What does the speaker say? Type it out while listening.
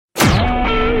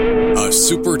a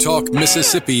SuperTalk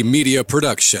Mississippi media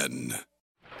production.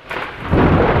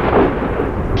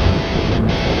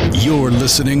 You're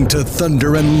listening to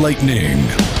Thunder and Lightning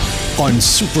on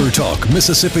SuperTalk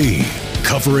Mississippi,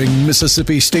 covering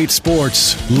Mississippi State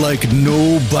sports like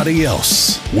nobody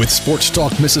else. With Sports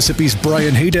Talk Mississippi's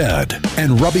Brian Haydad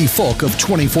and Robbie Falk of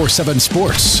 24/7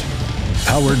 Sports.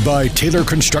 Powered by Taylor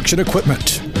Construction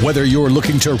Equipment. Whether you're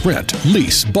looking to rent,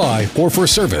 lease, buy, or for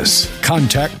service,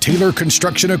 contact Taylor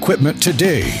Construction Equipment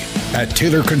today at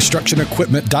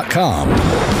TaylorConstructionEquipment.com.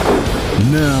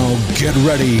 Now get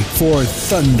ready for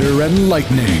Thunder and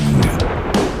Lightning.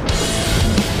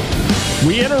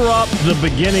 We interrupt the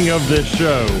beginning of this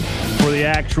show for the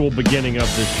actual beginning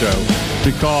of this show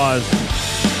because,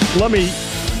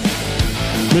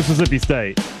 Mississippi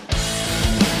State.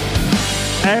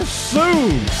 As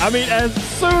soon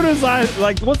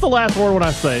as what's the last word when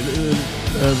I say?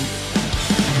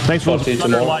 Thanks for listening to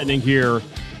Thunder and Lightning here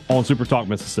on Super Talk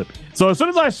Mississippi. So as soon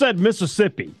as I said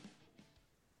Mississippi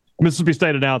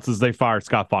State announces they fired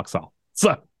Scott Foxhall.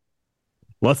 So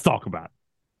let's talk about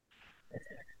it.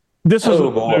 This was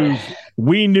news.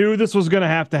 We knew this was going to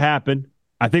have to happen.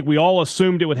 I think we all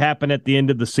assumed it would happen at the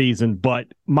end of the season, but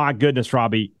my goodness,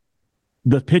 Robbie,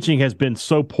 the pitching has been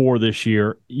so poor this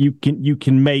year. You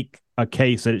can make a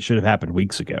case that it should have happened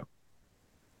weeks ago.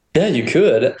 Yeah, you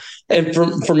could. And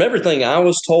from everything I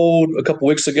was told a couple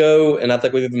weeks ago, and I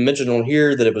think we've even mentioned on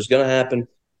here that it was going to happen,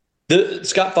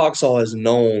 Scott Foxhall has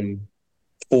known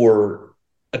for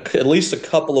at least a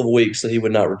couple of weeks that he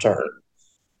would not return.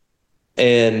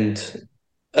 And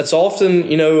that's often, I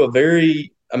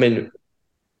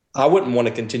wouldn't want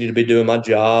to continue to be doing my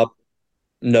job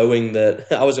knowing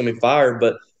that I was going to be fired,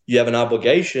 but you have an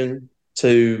obligation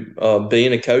to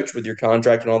being a coach with your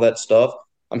contract and all that stuff.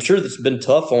 I'm sure that's been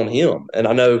tough on him. And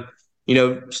I know,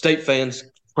 State fans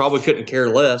probably couldn't care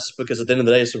less because at the end of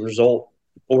the day, it's a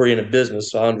result-oriented business,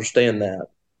 so I understand that.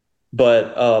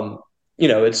 But,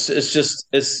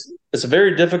 it's a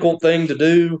very difficult thing to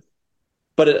do,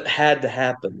 but it had to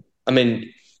happen. I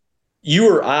mean, you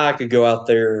or I could go out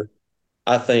there,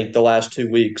 I think, the last 2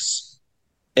 weeks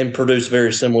and produce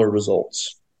very similar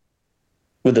results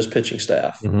with this pitching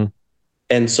staff. Mm-hmm.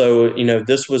 And so,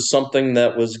 this was something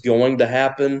that was going to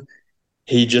happen.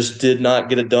 He just did not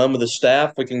get it done with the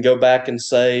staff. We can go back and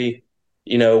say,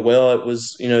 it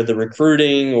was, the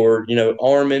recruiting or,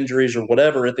 arm injuries or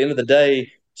whatever. At the end of the day,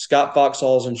 Scott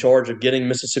Foxhall is in charge of getting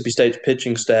Mississippi State's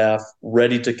pitching staff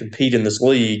ready to compete in this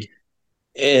league.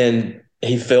 And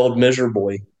he failed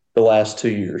miserably the last 2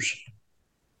 years.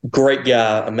 Great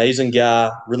guy, amazing guy,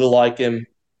 really like him.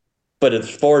 But as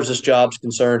far as this job's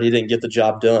concerned, he didn't get the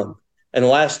job done. And the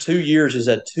last 2 years, he's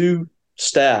had two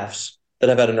staffs that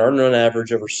have had an earned run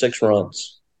average over 6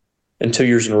 runs in 2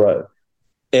 years in a row.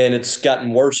 And it's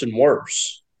gotten worse and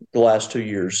worse the last 2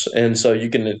 years. And so you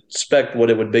can expect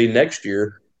what it would be next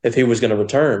year if he was going to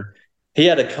return. He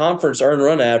had a conference earned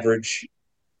run average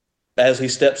as he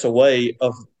steps away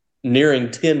of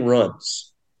nearing 10 runs.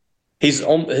 His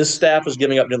staff is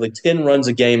giving up nearly 10 runs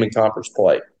a game in conference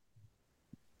play.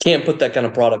 Can't put that kind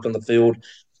of product on the field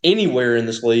anywhere in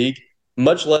this league,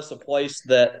 much less a place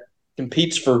that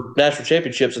competes for national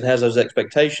championships and has those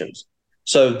expectations.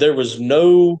 So there was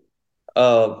no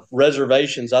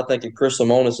reservations, I think, in Chris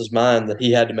Lemonis' mind that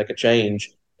he had to make a change.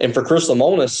 And for Chris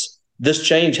Lemonis, this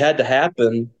change had to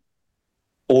happen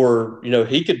or,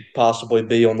 he could possibly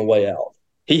be on the way out.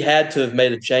 He had to have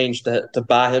made a change to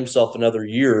buy himself another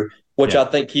year, which I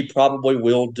think he probably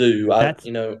will do.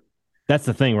 That's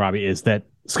the thing, Robbie, is that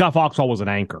Scott Foxhall was an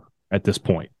anchor at this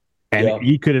point, and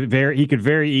he could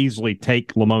very easily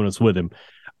take Lemonis with him.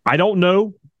 I don't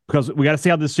know because we got to see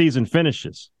how this season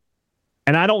finishes,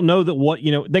 and I don't know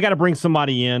that they got to bring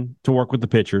somebody in to work with the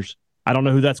pitchers. I don't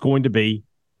know who that's going to be.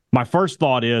 My first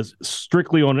thought is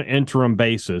strictly on an interim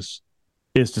basis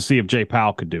is to see if Jay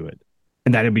Powell could do it.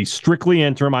 And that'd be strictly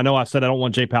interim. I know I said I don't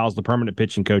want Jay Powell as the permanent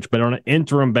pitching coach, but on an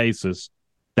interim basis,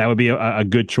 that would be a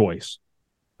good choice.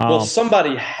 Well,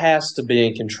 somebody has to be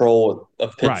in control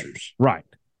of pitchers. Right.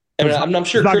 I'm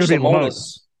sure Chris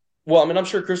Lemonis. I'm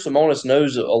sure Chris Lemonis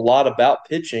knows a lot about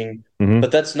pitching,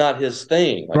 but that's not his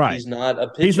thing. Right. He's not a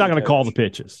pitching He's not going to coach. call the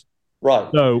pitches. Right.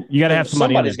 So you got to have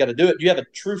somebody's got to do it. You have a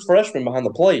true freshman behind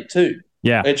the plate too.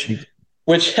 Yeah.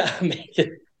 Which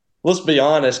let's be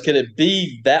honest, could it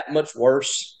be that much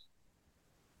worse?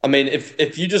 I mean,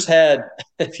 if you just had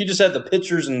the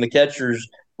pitchers and the catchers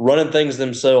running things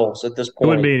themselves at this point, it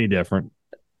wouldn't be any different.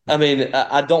 I mean,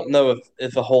 I don't know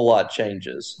if a whole lot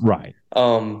changes. Right.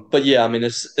 But yeah, I mean,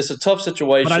 it's a tough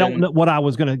situation. But I don't know what I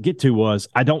was going to get to was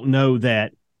I don't know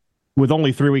that with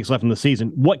only 3 weeks left in the season,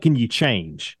 what can you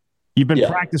change? You've been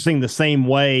practicing the same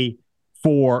way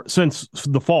since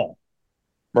the fall.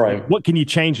 Right. What can you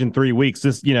change in 3 weeks?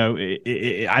 This,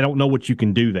 I don't know what you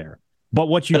can do there. But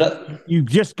what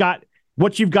you've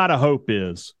got to hope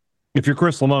is, if you're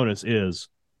Chris Lemonis, is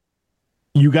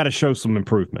you got to show some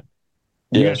improvement.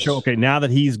 You got to show, okay, now that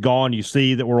he's gone, you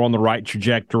see that we're on the right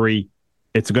trajectory.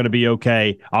 It's going to be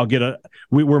okay.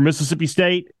 We're Mississippi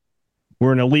State.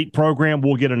 We're an elite program.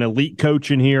 We'll get an elite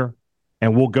coach in here,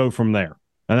 and we'll go from there.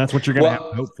 And that's what you're going to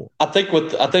have to hope for. I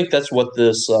think that's what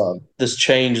this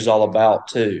change is all about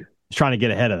too. He's trying to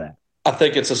get ahead of that. I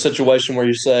think it's a situation where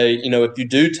you say, if you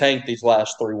do tank these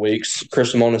last 3 weeks,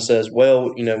 Chris Lemonis says,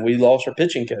 well, we lost our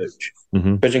pitching coach.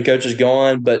 Mm-hmm. Pitching coach is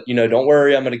gone, but, don't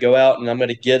worry. I'm going to go out and I'm going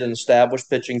to get an established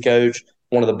pitching coach,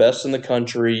 one of the best in the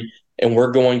country, and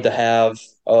we're going to have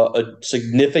a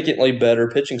significantly better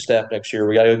pitching staff next year.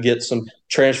 We got to go get some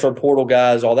transfer portal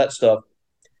guys, all that stuff.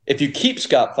 If you keep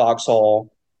Scott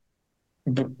Foxhall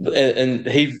and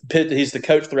he's the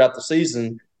coach throughout the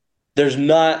season, there's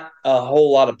not a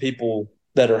whole lot of people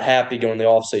that are happy going the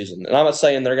offseason. And I'm not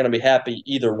saying they're going to be happy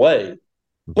either way,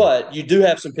 but you do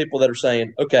have some people that are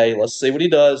saying, okay, let's see what he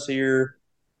does here.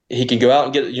 He can go out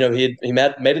and get, he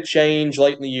made a change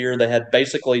late in the year. They had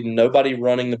basically nobody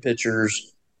running the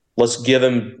pitchers. Let's give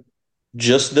him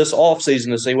just this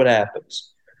offseason to see what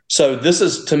happens. So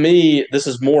to me, this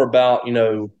is more about,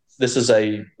 this is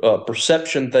a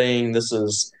perception thing. This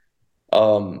is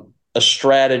a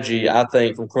strategy, I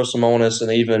think, from Chris Lemonis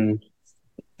and even,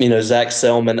 Zach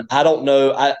Selman. I don't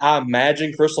know. I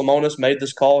imagine Chris Lemonis made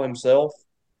this call himself.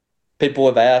 People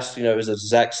have asked, is it a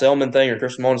Zach Selman thing or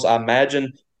Chris Lemonis? I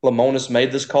imagine Lemonis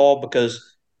made this call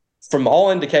because from all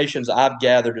indications I've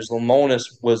gathered is Lemonis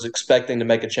was expecting to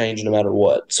make a change no matter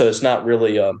what. So it's not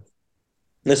really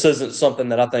this isn't something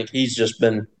that I think he's just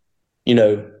been,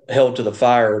 held to the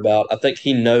fire about. I think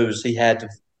he knows he had to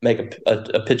make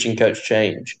a pitching coach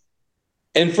change.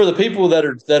 And for the people that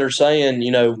are saying,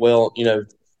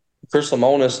 Chris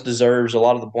Lemonis deserves a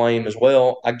lot of the blame as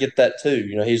well, I get that too.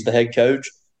 He's the head coach.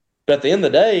 But at the end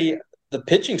of the day, the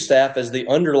pitching staff is the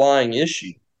underlying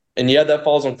issue. And that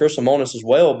falls on Chris Lemonis as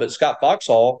well. But Scott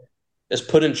Foxhall is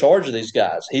put in charge of these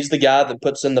guys. He's the guy that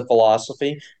puts in the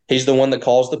philosophy. He's the one that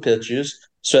calls the pitches.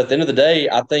 So at the end of the day,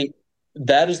 I think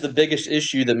that is the biggest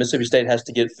issue that Mississippi State has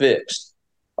to get fixed.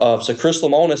 So Chris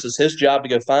Lemonis, is his job to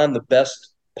go find the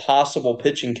best possible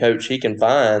pitching coach he can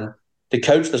find to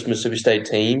coach this Mississippi State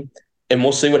team, and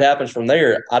we'll see what happens from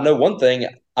there. I know one thing,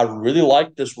 I really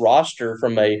like this roster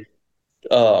from a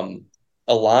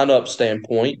lineup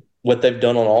standpoint. What they've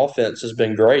done on offense has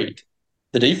been great.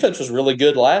 The defense was really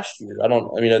good last year.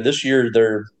 This year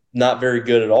they're not very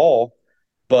good at all,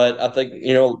 but I think,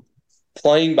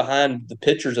 playing behind the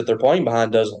pitchers that they're playing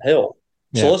behind doesn't help.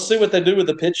 So let's see what they do with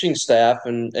the pitching staff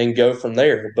and go from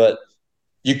there. But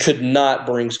you could not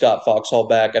bring Scott Foxhall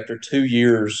back after 2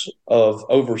 years of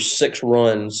over 6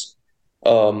 runs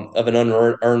of an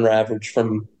unearned average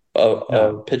from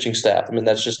a pitching staff.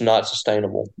 That's just not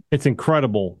sustainable. It's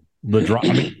incredible, the drop.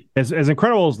 As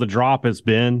incredible as the drop has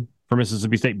been for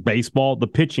Mississippi State baseball, the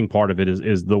pitching part of it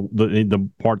is the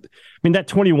part. That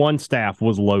 21 staff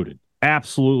was loaded,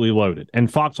 absolutely loaded,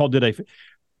 and Foxhall did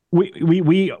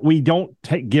we don't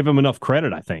give him enough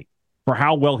credit, I think, for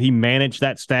how well he managed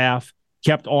that staff.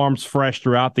 Kept arms fresh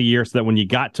throughout the year so that when you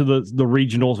got to the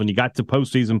regionals, when you got to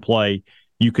postseason play,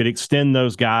 you could extend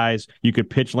those guys. You could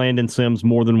pitch Landon Sims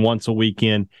more than once a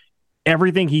weekend.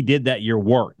 Everything he did that year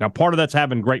worked. Now, part of that's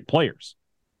having great players.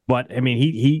 But,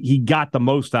 he got the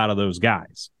most out of those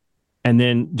guys. And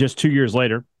then just 2 years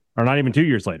later, or not even 2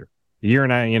 years later, a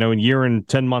year and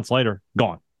 10 months later,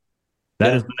 gone.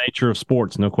 That is the nature of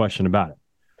sports, no question about it.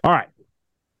 All right.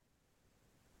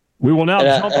 We will now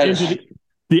jump into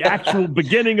the actual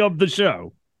beginning of the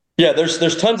show. Yeah,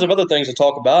 there's tons of other things to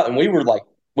talk about, and we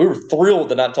were thrilled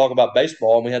to not talk about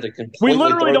baseball, and we had to completely. We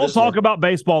literally don't talk about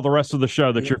baseball the rest of the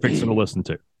show that you're fixing to listen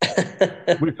to.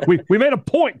 we made a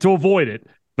point to avoid it,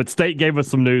 but State gave us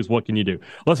some news. What can you do?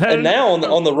 Let's head. And now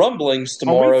on the rumblings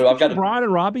tomorrow, I've got Brian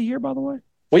and Robbie here. By the way,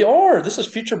 we are. This is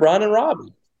future Brian and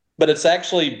Robbie, but it's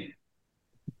actually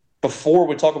before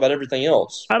we talk about everything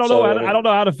else. I don't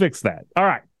know how to fix that. All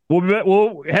right.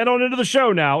 We'll head on into the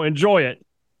show now. Enjoy it.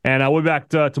 And we'll be back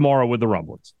tomorrow with the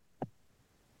rumblings.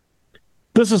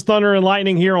 This is Thunder and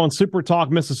Lightning here on Super Talk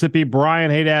Mississippi.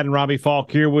 Brian Haydad and Robbie Falk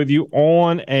here with you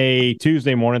on a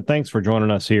Tuesday morning. Thanks for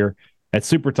joining us here at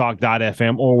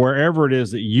supertalk.fm or wherever it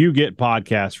is that you get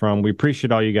podcasts from. We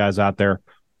appreciate all you guys out there,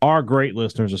 our great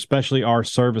listeners, especially our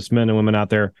servicemen and women out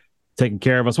there taking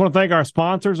care of us. I want to thank our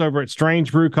sponsors over at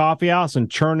Strange Brew Coffee House and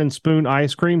Churn and Spoon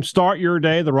Ice Cream. Start your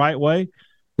day the right way.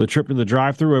 the trip to the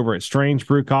drive-thru over at Strange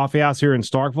Brew Coffee House here in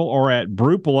Starkville or at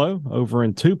Brupolo over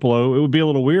in Tupelo. It would be a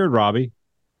little weird, Robbie,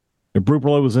 if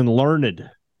Brupolo was in Learned.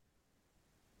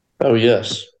 Oh,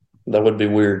 yes. That would be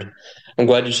weird. I'm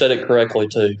glad you said it correctly,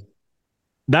 too.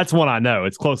 That's one I know.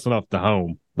 It's close enough to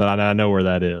home that I know where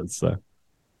that is. So.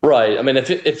 Right. I mean,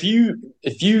 if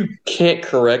you can't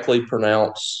correctly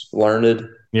pronounce Learned,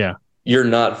 yeah, you're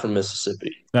not from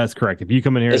Mississippi. That's correct. If you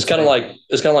come in here, it's kind of like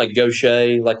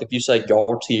gaucher. Like if you say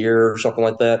Gautier or something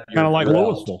like that, kind of like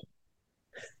Louisville. Out.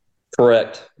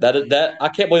 Correct. That I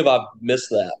can't believe I missed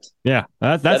that. Yeah,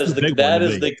 that is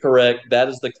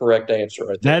the correct answer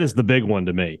right there. That is the big one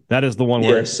to me. That is the one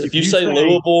where if you say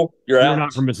Louisville, you're out. You're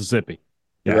not from Mississippi.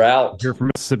 You're out. If you're from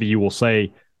Mississippi, you will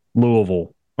say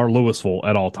Louisville or Louisville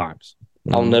at all times.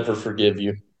 I'll never forgive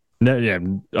you. No, yeah,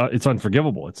 it's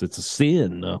unforgivable. It's a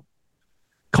sin.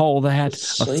 Call that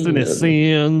a sin.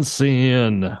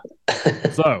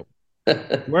 So,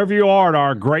 wherever you are in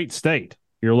our great state,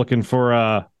 you're looking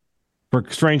for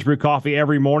Strange Brew Coffee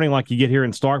every morning like you get here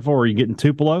in Starkville or you get in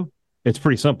Tupelo, it's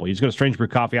pretty simple. You just go to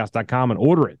strangebrewcoffeehouse.com and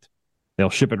order it. They'll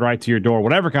ship it right to your door.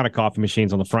 Whatever kind of coffee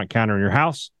machine's on the front counter in your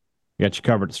house, you got you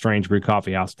covered at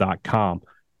strangebrewcoffeehouse.com.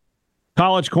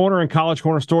 College Corner and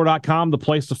collegecornerstore.com, the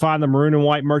place to find the maroon and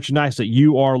white merchandise that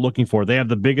you are looking for. They have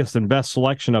the biggest and best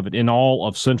selection of it in all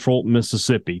of central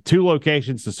Mississippi. 2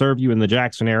 locations to serve you in the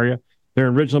Jackson area. They're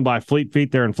in Ridgeland by Fleet Feet.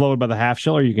 They're in Flowwood by the Half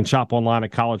Shell, or you can shop online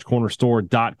at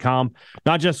collegecornerstore.com.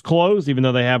 Not just clothes, even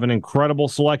though they have an incredible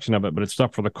selection of it, but it's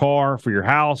stuff for the car, for your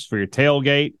house, for your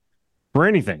tailgate, for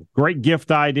anything. Great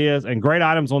gift ideas and great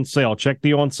items on sale. Check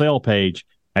the on sale page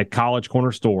at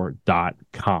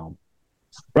collegecornerstore.com.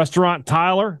 Restaurant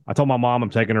Tyler. I told my mom I'm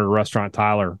taking her to Restaurant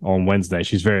Tyler on Wednesday.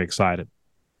 She's very excited.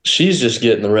 She's just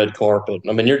getting the red carpet.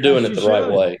 I mean, you're doing it the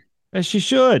right way. As she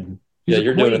should.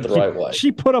 You're doing it the right way.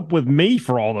 She put up with me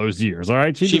for all those years, all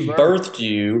right? She birthed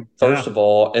you, first of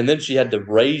all, and then she had to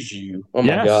raise you. Oh,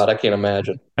 my God, I can't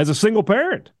imagine. As a single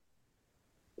parent.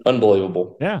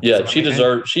 Unbelievable. Yeah. Yeah, she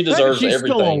deserves she's everything. She's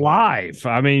still alive.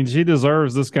 I mean, she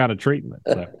deserves this kind of treatment.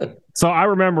 So I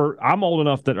remember, I'm old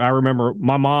enough that I remember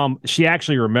my mom, she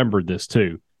actually remembered this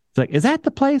too. It's like, is that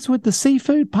the place with the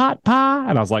seafood pot pie?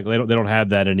 And I was like, they don't have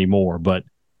that anymore, but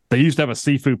they used to have a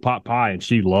seafood pot pie, and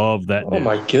she loved that. Oh,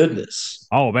 my goodness.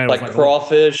 Oh, man. Like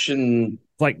crawfish and...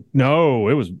 No,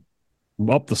 it was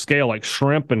up the scale, like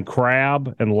shrimp and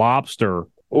crab and lobster.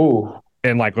 Ooh.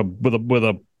 And like with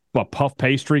a puff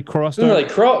pastry crust. Like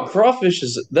crawfish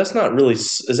that's not really...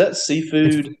 Is that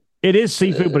seafood? It is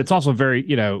seafood, but it's also very,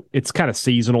 it's kind of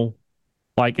seasonal.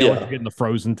 Like, you're getting the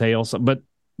frozen tails. But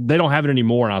they don't have it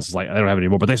anymore. And I was like, they don't have it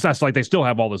anymore. But they still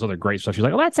have all this other great stuff. She's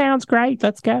like, oh, that sounds great.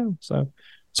 Let's go. So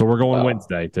we're going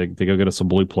Wednesday to go get us a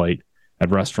blue plate at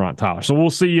Restaurant Tyler. So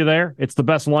we'll see you there. It's the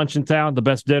best lunch in town, the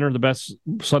best dinner, the best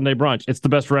Sunday brunch. It's the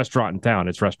best restaurant in town.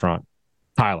 It's Restaurant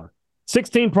Tyler.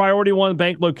 16 Priority One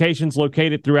Bank locations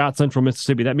located throughout central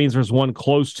Mississippi. That means there's one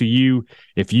close to you.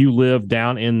 If you live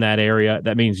down in that area,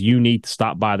 that means you need to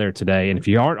stop by there today. And if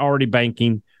you aren't already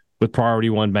banking with Priority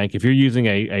One Bank, if you're using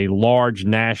a large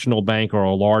national bank or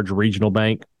a large regional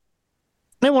bank,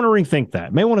 may want to rethink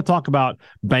that. May want to talk about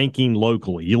banking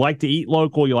locally. You like to eat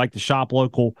local. You like to shop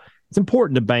local. It's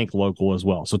important to bank local as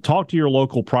well. So talk to your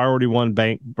local Priority One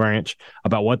Bank branch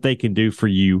about what they can do for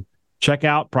you. Check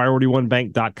out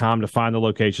PriorityOneBank.com to find the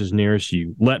locations nearest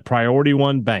you. Let Priority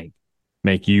One Bank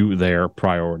make you their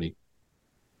priority.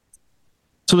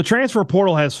 So the transfer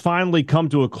portal has finally come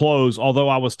to a close, although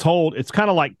I was told it's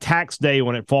kind of like tax day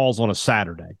when it falls on a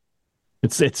Saturday.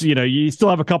 It's you still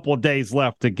have a couple of days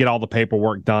left to get all the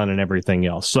paperwork done and everything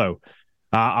else. So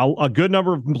a good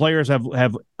number of players have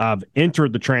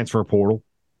entered the transfer portal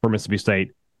for Mississippi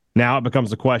State. Now it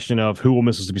becomes a question of who will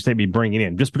Mississippi State be bringing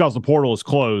in. Just because the portal is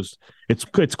closed,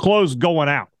 it's closed going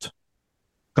out.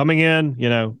 Coming in,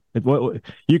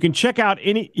 you can check out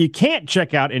you can't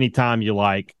check out anytime you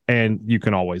like, and you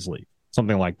can always leave.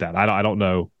 Something like that. I don't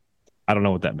know. I don't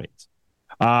know what that means.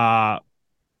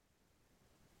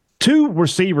 2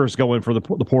 receivers go in for the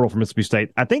portal for Mississippi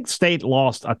State. I think State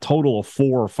lost a total of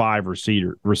 4 or 5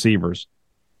 receivers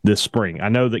this spring. I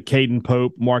know that Caden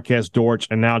Pope, Marquez Dortch,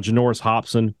 and now Janoris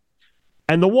Hobson.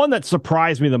 And the one that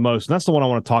surprised me the most, and that's the one I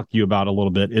want to talk to you about a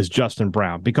little bit, is Justin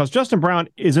Brown, because Justin Brown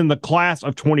is in the class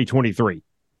of 2023.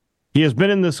 He has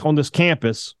been on this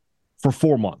campus for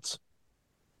 4 months.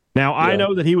 Now, I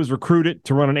know that he was recruited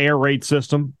to run an air raid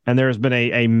system, and there has been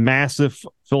a massive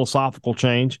philosophical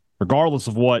change, regardless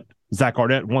of what Zach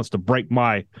Arnett wants to break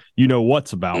my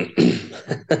you-know-what's about.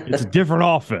 It's a different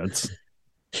offense.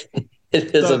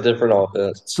 It is a different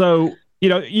offense. So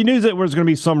You knew that there was going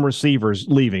to be some receivers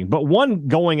leaving, but one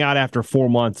going out after 4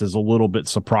 months is a little bit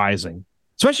surprising,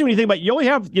 especially when you think about you only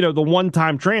have, the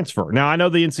one-time transfer. Now, I know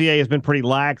the NCAA has been pretty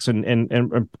lax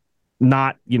and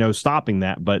not, stopping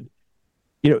that, but,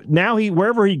 now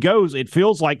wherever he goes, it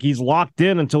feels like he's locked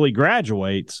in until he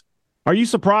graduates. Are you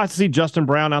surprised to see Justin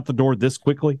Brown out the door this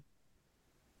quickly?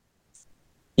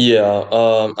 Yeah.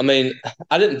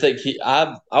 I didn't think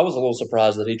I was a little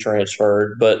surprised that he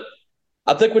transferred, but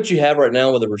I think what you have right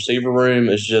now with the receiver room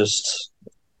is just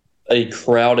a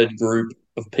crowded group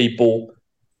of people,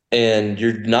 and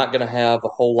you're not going to have a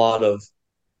whole lot of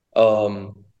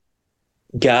um,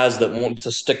 guys that want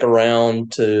to stick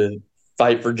around to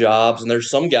fight for jobs. And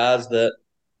there's some guys that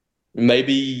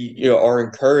maybe are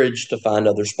encouraged to find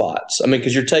other spots. I mean,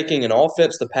 because you're taking an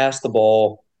offense to pass the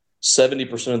ball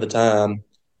 70% of the time,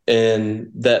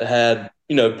 and that had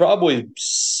probably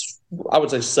I would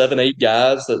say 7, 8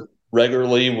 guys that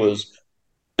regularly was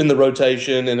in the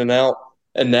rotation in and out.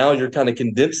 And now you're kind of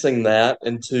condensing that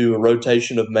into a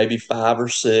rotation of maybe 5 or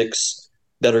 6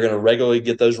 that are going to regularly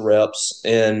get those reps.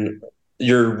 And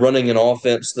you're running an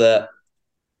offense that,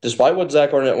 despite what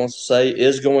Zach Arnett wants to say,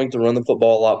 is going to run the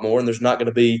football a lot more. And there's not going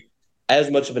to be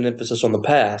as much of an emphasis on the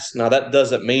pass. Now, that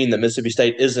doesn't mean that Mississippi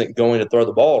State isn't going to throw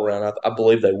the ball around. I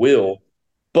believe they will.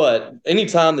 But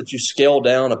anytime that you scale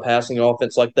down a passing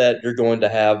offense like that, you're going to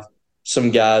have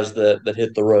some guys that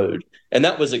hit the road. And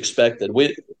that was expected.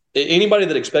 Anybody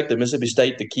that expected Mississippi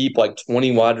State to keep like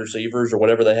 20 wide receivers or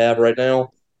whatever they have right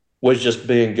now was just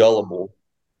being gullible.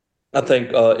 I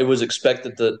think it was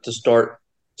expected to start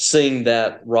seeing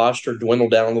that roster dwindle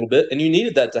down a little bit. And you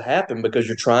needed that to happen because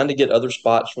you're trying to get other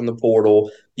spots from the portal.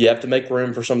 You have to make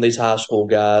room for some of these high school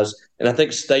guys. And I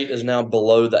think State is now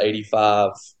below the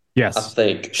 85, yes, I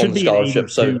think, should on the be scholarship.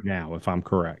 So now, if I'm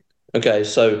correct. Okay,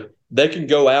 so they can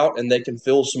go out and they can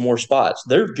fill some more spots.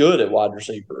 They're good at wide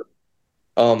receiver.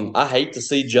 I hate to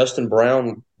see Justin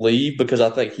Brown leave because I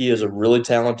think he is a really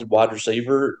talented wide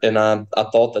receiver, and I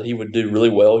thought that he would do really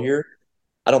well here.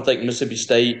 I don't think Mississippi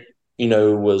State,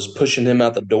 was pushing him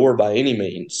out the door by any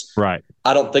means. Right.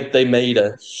 I don't think they made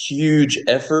a huge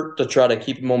effort to try to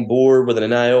keep him on board with an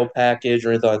NIL package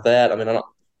or anything like that. I mean, I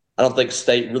don't think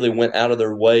State really went out of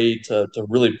their way to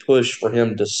really push for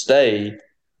him to stay.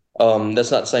 That's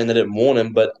not saying they didn't want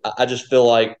him, but I just feel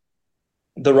like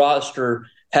the roster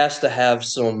has to have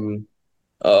some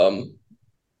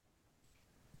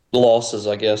losses,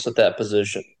 I guess, at that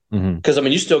position. Because,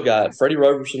 you still got Freddie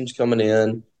Roberson's coming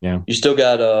in. Yeah. You still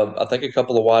got, I think, a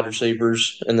couple of wide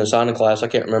receivers in the signing class. I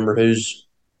can't remember who's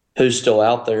still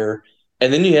out there.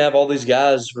 And then you have all these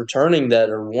guys returning that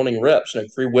are wanting reps.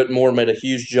 Creed Whitmore made a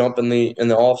huge jump in the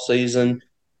offseason.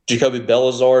 Jacoby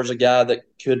Belazar is a guy that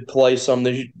could play some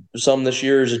this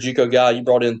year as a JUCO guy. You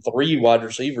brought in 3 wide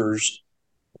receivers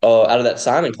out of that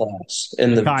signing class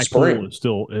in the spring.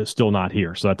 Poole is still not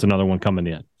here, so that's another one coming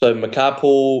in. So Mekhi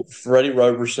Poole, Freddie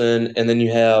Roberson, and then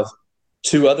you have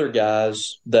 2 other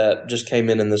guys that just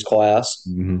came in this class,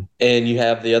 and you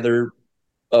have the other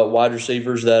wide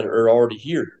receivers that are already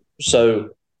here. So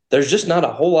there's just not a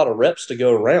whole lot of reps to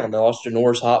go around. They lost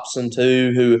Janoris Hobson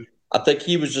too, who I think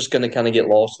he was just going to kind of get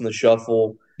lost in the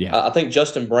shuffle. Yeah. I think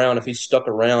Justin Brown, if he stuck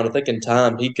around, I think in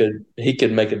time he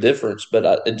could make a difference.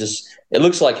 But it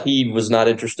looks like he was not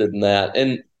interested in that.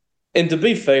 And to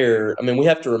be fair, we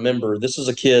have to remember this is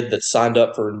a kid that signed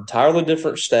up for an entirely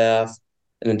different staff,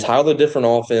 an entirely different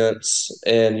offense,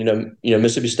 and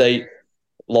Mississippi State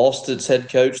lost its head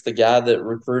coach, the guy that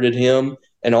recruited him,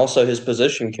 and also his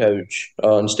position coach,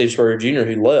 Steve Spurrier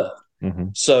Jr., who left.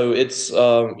 So it's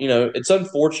it's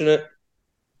unfortunate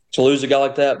to lose a guy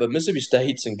like that, but Mississippi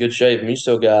State's in good shape. You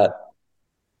still got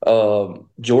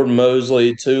Jordan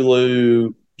Mosley,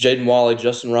 Tulu, Jaden Wally,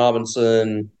 Justin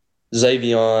Robinson,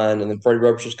 Xavion, and then Freddie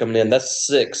Roberson's coming in. That's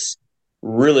 6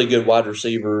 really good wide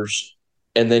receivers,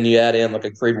 and then you add in like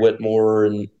a Creed Whitmore,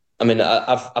 and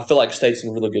I feel like State's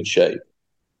in really good shape.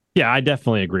 Yeah, I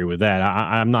definitely agree with that.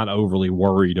 I'm not overly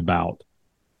worried about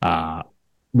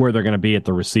where they're going to be at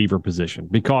the receiver position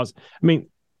because,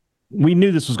 we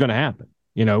knew this was going to happen.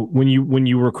 When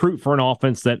you recruit for an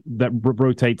offense that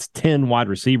rotates 10 wide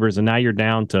receivers and now you're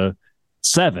down to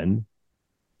 7,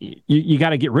 you got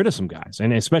to get rid of some guys.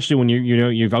 And especially when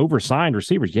you've oversigned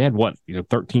receivers. You had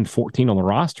 13, 14 on the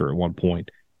roster at one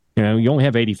point. You only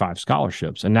have 85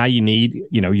 scholarships, and now you need,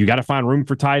 you got to find room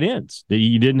for tight ends.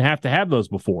 You didn't have to have those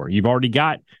before. You've already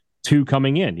got 2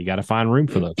 coming in. You got to find room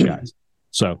for those guys.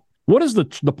 So what is the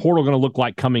portal going to look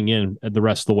like coming in the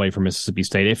rest of the way for Mississippi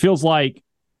State? It feels like,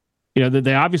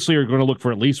 they obviously are going to look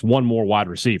for at least one more wide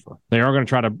receiver. They are going to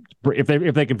try to,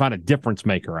 if they can find a difference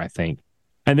maker, I think.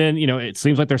 And then, it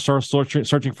seems like they're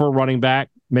searching for a running back,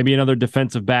 maybe another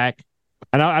defensive back.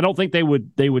 And I don't think they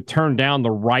would turn down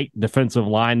the right defensive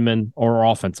lineman or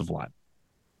offensive line.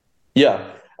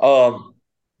 Yeah.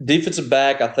 Defensive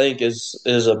back, I think, is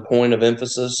a point of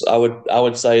emphasis. I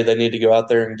would say they need to go out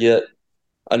there and get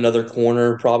another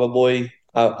corner, probably.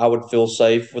 I would feel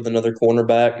safe with another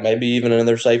cornerback, maybe even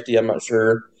another safety. I'm not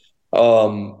sure.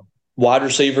 Wide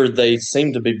receiver, they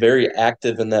seem to be very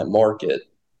active in that market.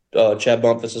 Chad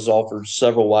Bumpus has offered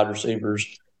several wide receivers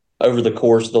over the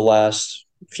course of the last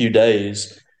few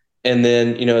days. And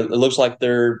then, it looks like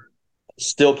they're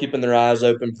still keeping their eyes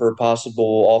open for a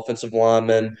possible offensive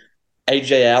lineman.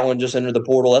 A.J. Allen just entered the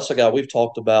portal. That's a guy we've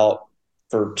talked about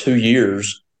for 2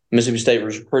 years. Mississippi State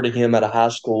recruited him out of high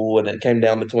school, and it came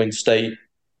down between State,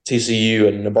 TCU,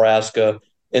 and Nebraska.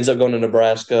 Ends up going to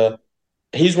Nebraska.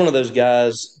 He's one of those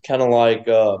guys, kind of like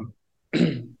I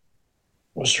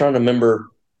was trying to remember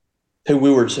who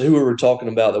we were talking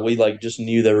about that we just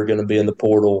knew they were going to be in the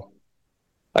portal.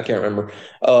 I can't remember,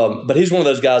 but he's one of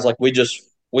those guys we just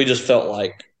felt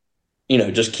like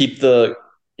just keep that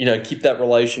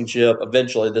relationship.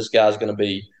 Eventually, this guy's going to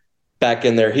be back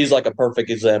in there. He's like a perfect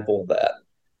example of that.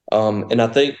 And I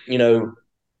think,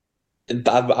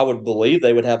 I would believe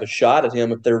they would have a shot at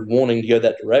him if they're wanting to go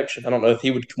that direction. I don't know if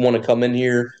he would want to come in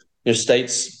here.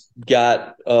 State's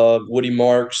got Woody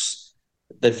Marks.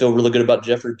 They feel really good about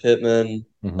Jeffrey Pittman,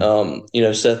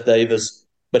 Seth Davis.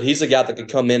 But he's a guy that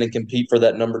could come in and compete for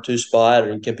that number 2 spot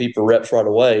and compete for reps right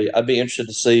away. I'd be interested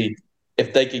to see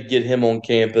if they could get him on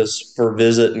campus for a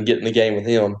visit and get in the game with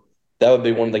him. That would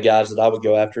be one of the guys that I would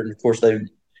go after. And, of course, they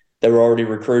were already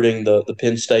recruiting the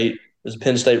Penn State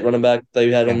running back they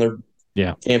had on their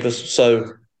campus.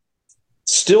 So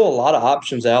still a lot of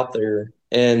options out there,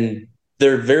 and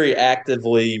they're very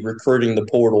actively recruiting the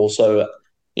portal. So,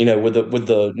 with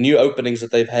the new openings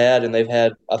that they've had, and they've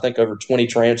had, I think, over 20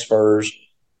 transfers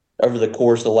over the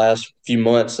course of the last few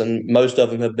months, and most of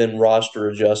them have been roster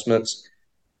adjustments.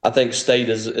 I think State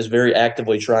is very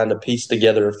actively trying to piece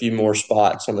together a few more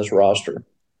spots on this roster.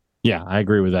 Yeah, I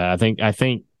agree with that. I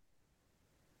think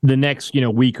the next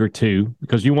week or two,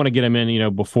 because you want to get them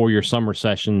in before your summer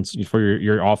sessions, before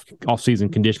your off season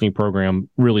conditioning program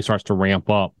really starts to ramp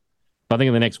up. But I think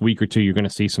in the next week or two, you're going to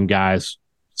see some guys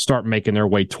start making their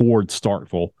way towards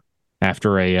Starkville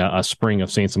after a spring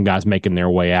of seeing some guys making their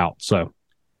way out. So,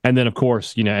 and then of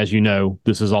course, as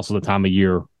this is also the time of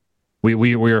year.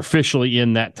 We're officially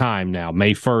in that time now.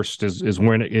 May 1st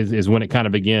is when it kind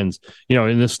of begins.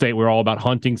 In this state, we're all about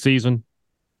hunting season.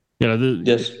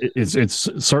 Yes. It's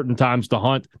certain times to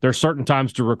hunt. There's certain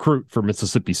times to recruit for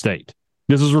Mississippi State.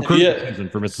 This is recruiting season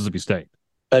for Mississippi State.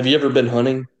 Have you ever been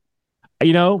hunting?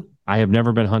 I have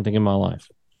never been hunting in my life.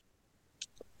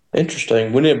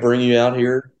 Interesting. Wouldn't it bring you out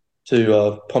here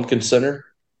to Pumpkin Center,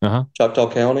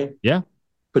 Choctaw County? Yeah.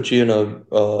 Put you in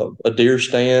a deer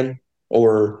stand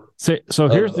or. So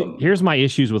here's my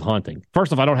issues with hunting.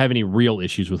 First off, I don't have any real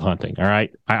issues with hunting. All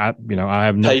right, I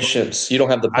have no patience. You don't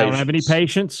have the patience. I don't have any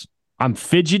patience. I'm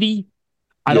fidgety.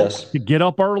 I don't like to get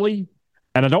up early,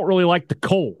 and I don't really like the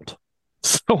cold.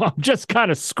 So I'm just kind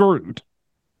of screwed.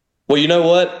 Well, you know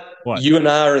what? You and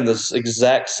I are in this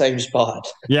exact same spot.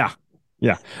 Yeah.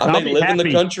 I may live in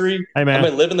the country. Hey, man. I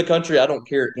may live in the country. I don't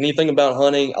care anything about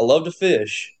hunting. I love to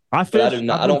fish. I fish. But I do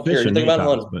not. I don't care anything about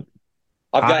hunting.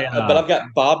 I've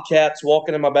got bobcats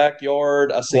walking in my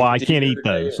backyard. I can't eat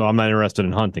those, so I'm not interested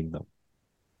in hunting them.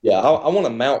 Yeah, I want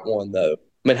to mount one though.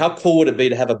 I mean, how cool would it be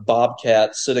to have a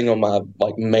bobcat sitting on my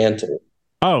mantle?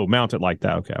 Oh, mount it like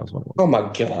that. Okay, I was wondering. Oh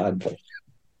my God.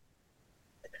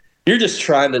 You're just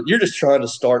trying to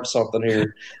start something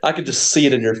here. I could just see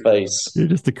it in your face. You're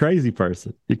just a crazy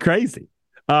person. You're crazy.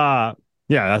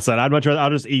 Yeah, that's it. I'll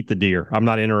just eat the deer. I'm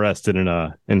not interested in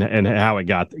how it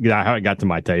got to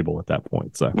my table at that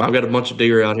point. So I've got a bunch of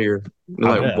deer out here,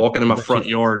 walking in my front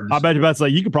yard. I bet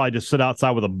you could probably just sit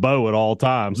outside with a bow at all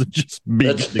times and just be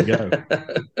good to go.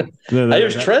 Hey,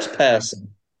 there's trespassing.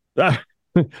 I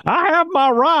have my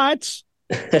rights.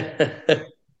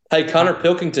 Hey, Connor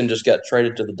Pilkington just got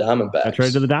traded to the Diamondbacks. I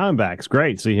traded to the Diamondbacks.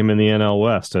 Great. See him in the NL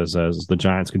West as the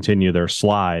Giants continue their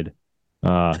slide.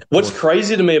 What's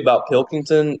crazy to me about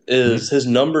Pilkington is his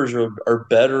numbers are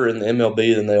better in the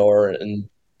MLB than they are in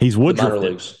the minor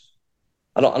leagues.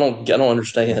 I don't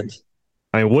understand.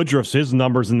 I mean, Woodruff's his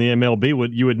numbers in the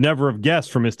MLB you would never have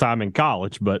guessed from his time in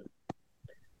college, but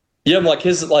yeah,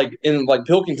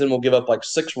 Pilkington will give up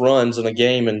 6 runs in a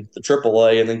game in the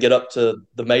AAA and then get up to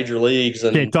the major leagues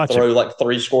and throw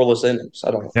 3 scoreless innings. I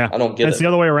don't get it. It's the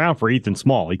other way around for Ethan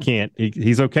Small. He can't.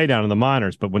 He's okay down in the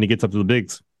minors, but when he gets up to the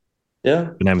bigs.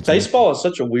 Yeah, baseball is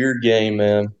such a weird game,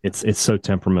 man. It's so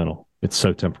temperamental. It's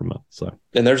so temperamental. So,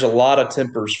 and there's a lot of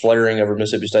tempers flaring over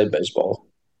Mississippi State baseball.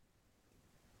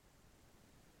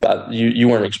 But you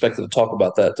weren't expected to talk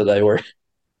about that today, were you?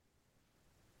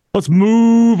 Let's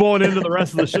move on into the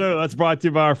rest of the show. That's brought to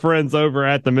you by our friends over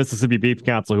at the Mississippi Beef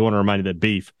Council, who want to remind you that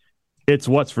beef, it's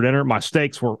what's for dinner. My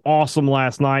steaks were awesome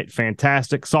last night.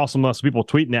 Fantastic. Saw some people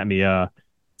tweeting at me,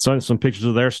 some pictures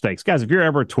of their steaks. Guys, if you're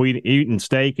ever eating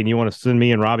steak and you want to send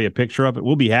me and Robbie a picture of it,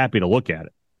 we'll be happy to look at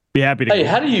it. Be happy to. Hey,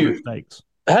 how do you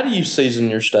season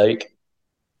your steak?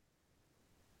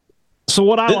 So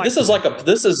what this is a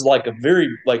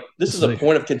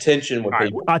point of contention with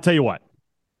people. I'll tell you what.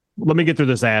 Let me get through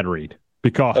this ad read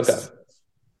because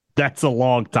that's a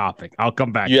long topic. I'll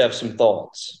come back. You have some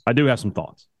thoughts. I do have some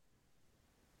thoughts.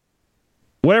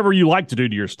 Whatever you like to do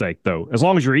to your steak, though, as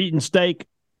long as you're eating steak,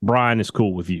 Brian is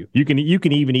cool with you. You can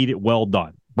even eat it well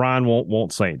done. Brian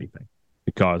won't say anything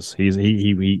because he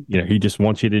just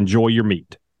wants you to enjoy your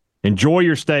meat, enjoy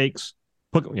your steaks.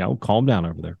 Calm down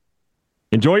over there.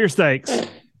 Enjoy your steaks.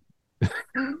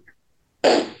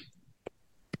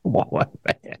 What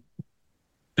man?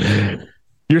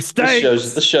 Your steak.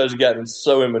 This show's gotten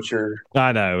so immature.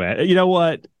 I know, man. You know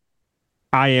what?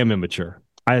 I am immature.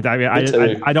 I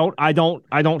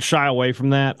don't shy away from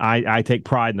that. I take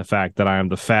pride in the fact that I am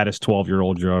the fattest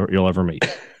 12-year-old you'll ever meet.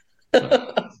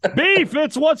 Beef,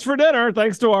 it's what's for dinner.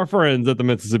 Thanks to our friends at the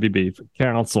Mississippi Beef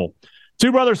Council.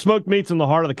 Two Brothers Smoked Meats in the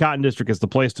heart of the Cotton District is the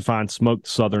place to find smoked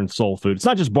Southern soul food. It's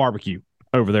not just barbecue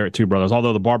over there at Two Brothers,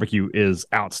 although the barbecue is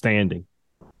outstanding.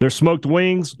 Their smoked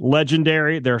wings,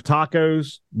 legendary. Their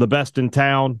tacos, the best in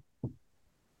town.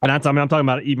 And I'm talking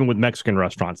about it even with Mexican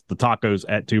restaurants. The tacos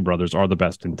at Two Brothers are the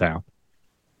best in town.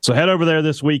 So head over there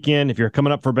this weekend. If you're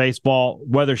coming up for baseball,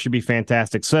 weather should be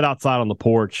fantastic. Sit outside on the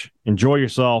porch. Enjoy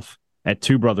yourself at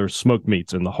Two Brothers Smoked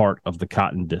Meats in the heart of the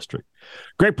Cotton District.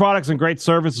 Great products and great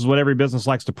service is what every business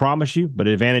likes to promise you, but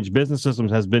Advantage Business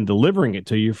Systems has been delivering it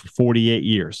to you for 48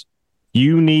 years.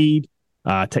 You need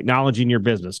technology in your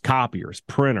business, copiers,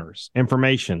 printers,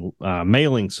 information,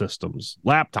 mailing systems,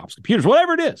 laptops, computers,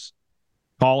 whatever it is.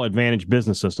 Call Advantage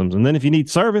Business Systems. And then if you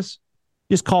need service,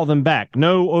 just call them back.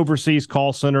 No overseas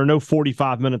call center, no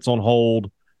 45 minutes on hold,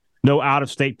 no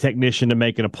out-of-state technician to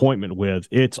make an appointment with.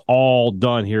 It's all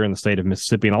done here in the state of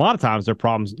Mississippi. And a lot of times your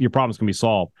problems can be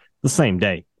solved the same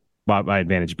day by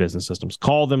Advantage Business Systems.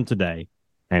 Call them today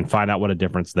and find out what a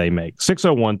difference they make.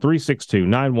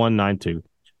 601-362-9192.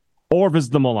 Or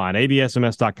visit them online,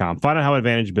 absms.com. Find out how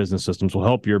Advantage Business Systems will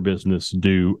help your business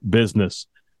do business.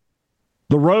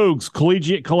 The Rogues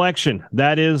Collegiate Collection,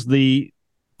 that is the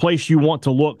place you want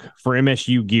to look for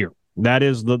MSU gear.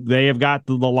 They have got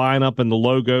the lineup and the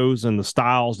logos and the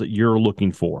styles that you're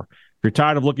looking for. If you're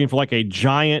tired of looking for like a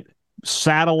giant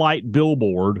satellite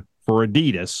billboard for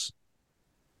Adidas,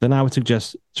 then I would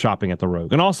suggest shopping at the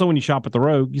Rogue. And also when you shop at the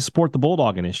Rogue, you support the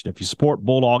Bulldog Initiative. You support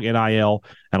Bulldog NIL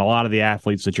and a lot of the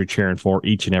athletes that you're cheering for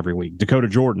each and every week. Dakota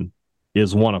Jordan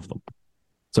is one of them.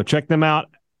 So check them out.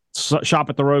 Shop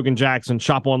at the Rogue in Jackson.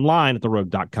 Shop online at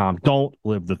therogue.com. Don't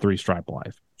live the three-stripe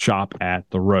life. Shop at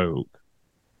the Rogue.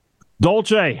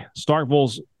 Dolce,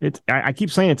 Starkville's, I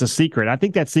keep saying it's a secret. I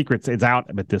think that secret is out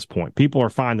at this point. People are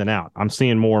finding out. I'm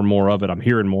seeing more and more of it. I'm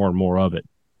hearing more and more of it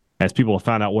as people have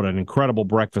found out what an incredible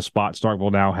breakfast spot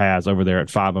Starkville now has over there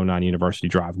at 509 University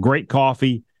Drive. Great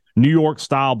coffee, New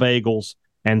York-style bagels,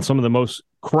 and some of the most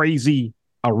crazy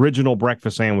original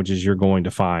breakfast sandwiches you're going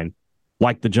to find,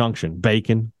 like the Junction,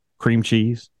 bacon, cream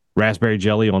cheese, raspberry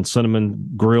jelly on cinnamon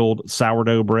grilled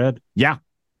sourdough bread. Yeah,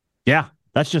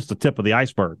 that's just the tip of the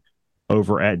iceberg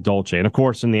over at Dolce. And, of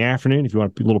course, in the afternoon, if you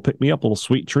want a little pick-me-up, a little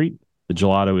sweet treat, the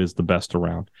gelato is the best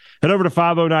around. Head over to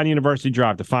 509 University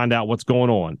Drive to find out what's going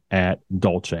on at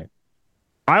Dolce.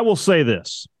 I will say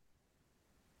this.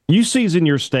 You season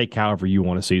your steak however you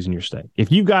want to season your steak.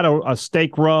 If you've got a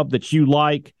steak rub that you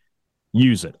like,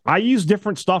 use it. I use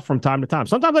different stuff from time to time.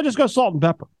 Sometimes I just go salt and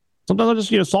pepper. Sometimes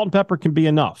I just, salt and pepper can be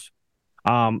enough.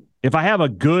 If I have a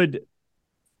good,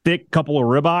 thick couple of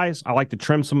ribeyes, I like to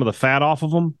trim some of the fat off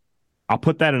of them. I'll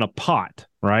put that in a pot,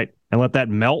 right, and let that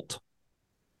melt.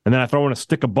 And then I throw in a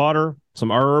stick of butter,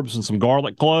 some herbs, and some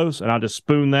garlic cloves, and I'll just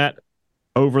spoon that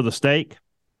over the steak.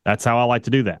 That's how I like to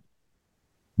do that.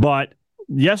 But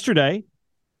yesterday,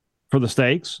 for the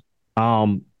steaks,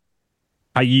 I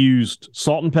used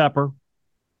salt and pepper.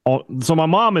 So my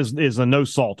mom is a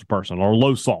no-salt person, or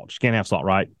low salt. She can't have salt,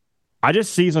 right? I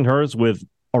just seasoned hers with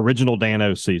original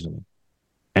Dan-O seasoning.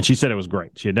 And she said it was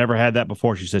great. She had never had that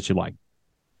before. She said she liked it.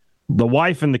 The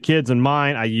wife and the kids and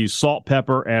mine, I use salt,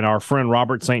 pepper, and our friend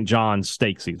Robert St. John's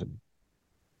steak seasoning.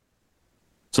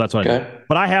 So that's what I do.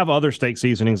 But I have other steak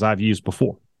seasonings I've used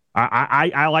before.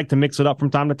 I like to mix it up from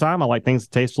time to time. I like things to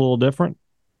taste a little different.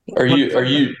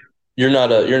 You're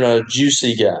not a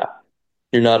juicy guy.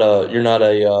 You're not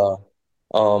a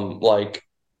like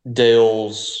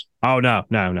Dale's. Oh no.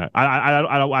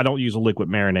 I don't use a liquid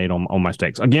marinade on my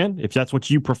steaks. Again, if that's what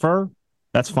you prefer,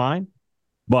 that's fine.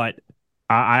 But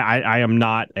I am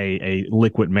not a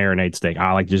liquid marinade steak.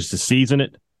 I like just to season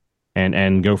it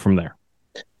and go from there.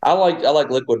 I like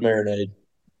liquid marinade.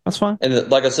 That's fine. And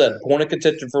like I said, point of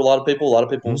contention for a lot of people. A lot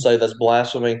of people will say that's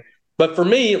blasphemy. But for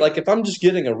me, like if I'm just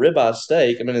getting a ribeye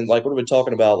steak, I mean, like what are we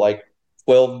talking about? Like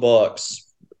 $12,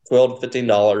 $12 to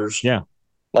 $15. Yeah.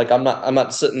 Like I'm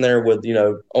not sitting there with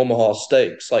Omaha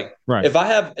steaks. Like right. if I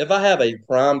have a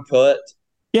prime cut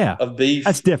of beef,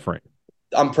 that's different.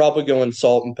 I'm probably going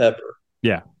salt and pepper.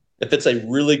 Yeah. If it's a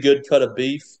really good cut of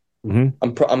beef, I'm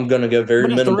going to go very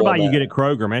minimal. That's the ribeye you get at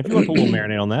Kroger, man. If you want a little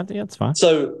marinade on that, yeah, that's fine.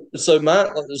 So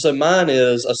mine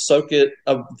is a soak it.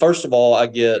 First of all, I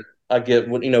get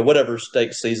whatever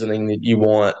steak seasoning that you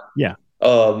want. Yeah.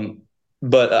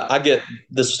 But I get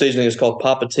this seasoning is called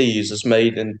Papa T's. It's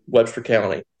made in Webster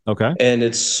County. Okay. And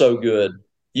it's so good.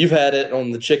 You've had it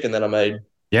on the chicken that I made.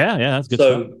 Yeah, that's good.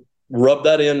 So rub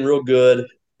that in real good,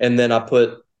 and then I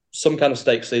put some kind of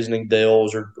steak seasoning,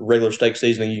 Dale's or regular steak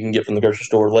seasoning you can get from the grocery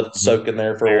store. Let it soak in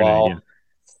there for a while. Yeah.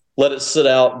 Let it sit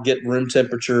out, get room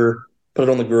temperature, put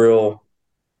it on the grill.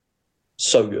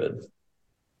 So good.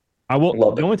 The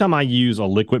only time I use a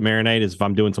liquid marinade is if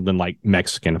I'm doing something like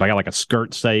Mexican. If I got like a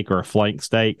skirt steak or a flank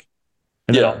steak,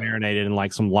 and then I'll marinate it in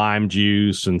like some lime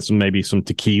juice and maybe some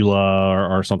tequila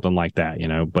or something like that,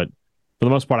 But for the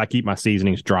most part, I keep my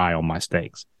seasonings dry on my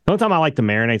steaks. The only time I like to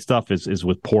marinate stuff is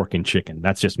with pork and chicken.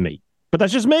 That's just me. But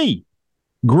that's just me.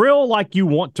 Grill like you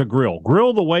want to grill.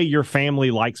 Grill the way your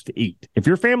family likes to eat. If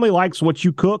your family likes what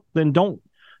you cook, then don't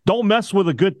mess with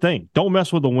a good thing. Don't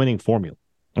mess with a winning formula.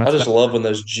 I just love when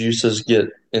those juices get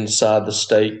inside the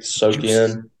steak, soak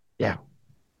in. Yeah.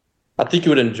 I think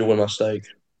you would enjoy my steak.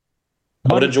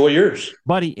 I would enjoy yours.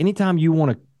 Buddy, anytime you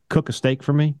want to cook a steak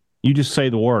for me, you just say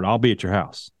the word. I'll be at your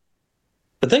house.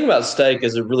 The thing about steak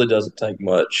is it really doesn't take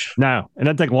much. No, and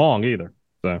it doesn't take long either.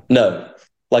 So no.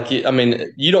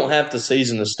 You don't have to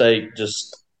season the steak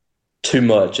just too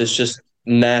much. It's just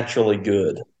naturally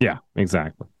good. Yeah,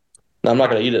 exactly. Now, I'm not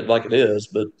going to eat it like it is,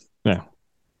 but yeah.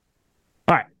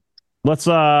 All right, let's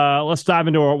dive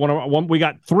into one. We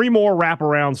got 3 more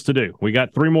wraparounds to do. We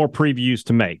got 3 more previews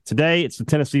to make. Today it's the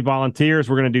Tennessee Volunteers.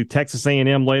 We're going to do Texas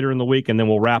A&M later in the week, and then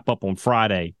we'll wrap up on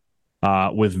Friday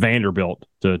with Vanderbilt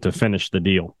to finish the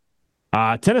deal.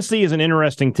 Tennessee is an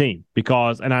interesting team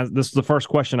because, this is the first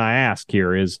question I ask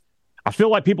here, is I feel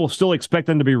like people still expect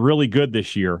them to be really good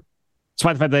this year,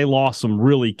 despite the fact they lost some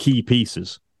really key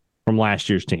pieces from last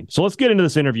year's team. So let's get into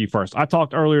this interview first. I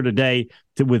talked earlier today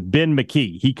with Ben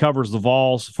McKee. He covers the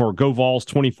Vols for Go Vols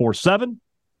 24/7,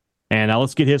 and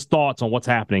let's get his thoughts on what's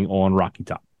happening on Rocky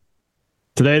Top.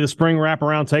 Today, the spring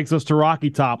wraparound takes us to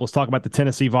Rocky Top. Let's talk about the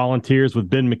Tennessee Volunteers with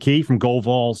Ben McKee from Go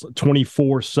Vols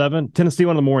 24/7. Tennessee,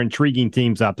 one of the more intriguing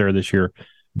teams out there this year,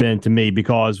 Ben, to me,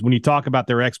 because when you talk about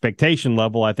their expectation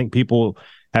level, I think people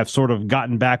have sort of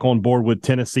gotten back on board with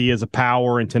Tennessee as a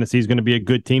power, and Tennessee is going to be a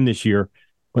good team this year.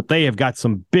 But they have got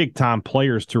some big-time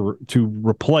players to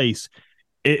replace.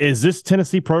 Is this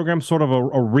Tennessee program sort of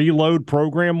a reload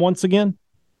program once again?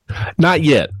 Not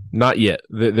yet.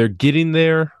 They're getting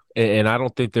there. And I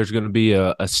don't think there's going to be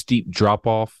a steep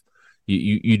drop-off.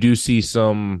 You do see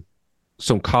some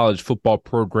college football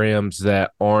programs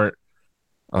that aren't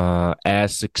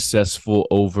as successful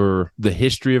over the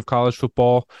history of college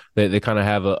football. They kind of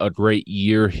have a great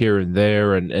year here and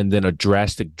there and then a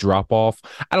drastic drop-off.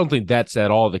 I don't think that's at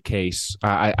all the case.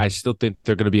 I still think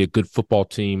they're going to be a good football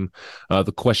team.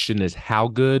 The question is how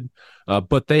good,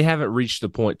 but they haven't reached the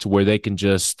point to where they can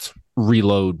just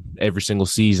reload every single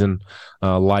season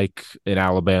like in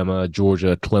Alabama,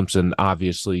 Georgia, Clemson,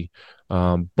 obviously.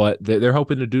 But they're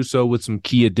hoping to do so with some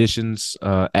key additions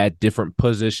at different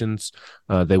positions.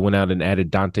 They went out and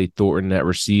added Dante Thornton at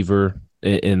receiver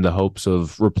in the hopes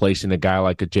of replacing a guy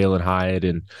like a Jalen Hyatt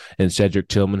and Cedric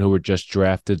Tillman, who were just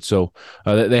drafted. So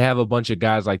they have a bunch of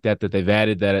guys like that they've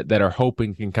added that are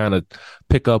hoping can kind of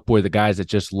pick up where the guys that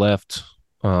just left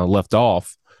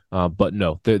off. But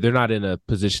no, they're not in a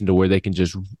position to where they can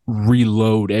just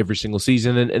reload every single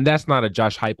season. And that's not a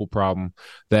Josh Heupel problem.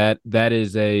 That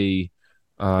is a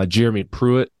Jeremy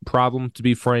Pruitt problem, to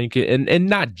be frank. And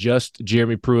not just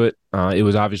Jeremy Pruitt. It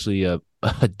was obviously a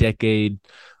decade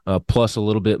plus a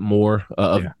little bit more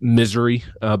of misery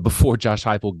before Josh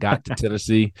Heupel got to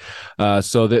Tennessee.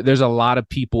 So there's a lot of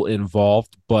people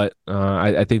involved. But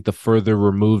I think the further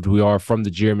removed we are from the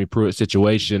Jeremy Pruitt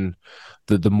situation,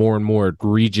 the more and more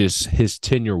egregious his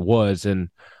tenure was. And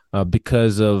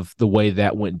because of the way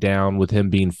that went down with him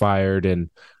being fired and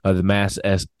the mass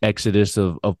exodus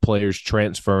of players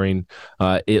transferring,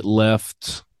 it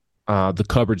left the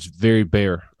cupboard's very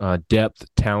bare, depth,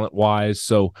 talent-wise.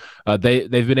 So they've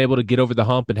been able to get over the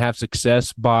hump and have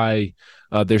success by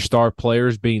their star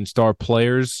players being star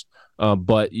players,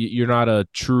 but you're not a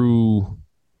true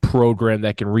program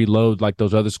that can reload like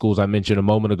those other schools I mentioned a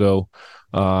moment ago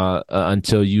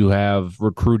until you have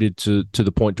recruited to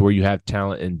the point to where you have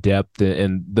talent and depth,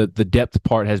 and the depth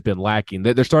part has been lacking.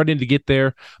 They're starting to get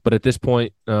there, but at this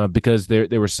point, because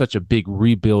there was such a big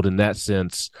rebuild in that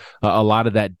sense, a lot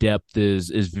of that depth is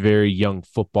very young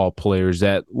football players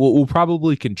that will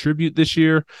probably contribute this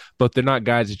year, but they're not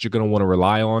guys that you're going to want to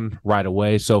rely on right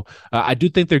away. So I do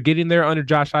think they're getting there under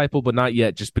Josh Heupel, but not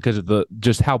yet, just because of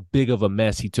just how big of a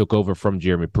mess he took over from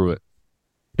Jeremy Pruitt.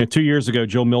 2 years ago,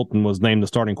 Joe Milton was named the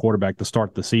starting quarterback to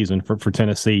start the season for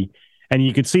Tennessee. And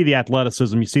you could see the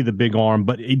athleticism, you see the big arm,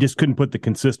 but he just couldn't put the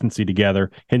consistency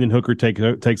together. Hendon Hooker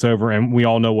takes over, and we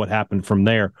all know what happened from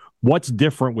there. What's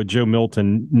different with Joe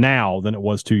Milton now than it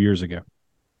was 2 years ago?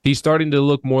 He's starting to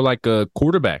look more like a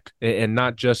quarterback and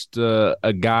not just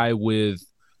a guy with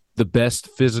the best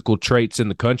physical traits in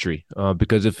the country.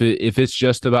 Because if it's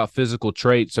just about physical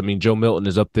traits, I mean, Joe Milton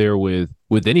is up there with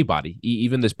anybody.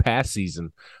 Even this past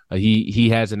season, he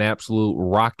has an absolute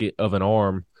rocket of an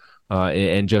arm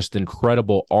and just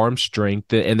incredible arm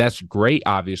strength, and that's great,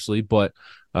 obviously. But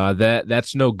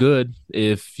that's no good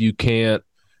if you can't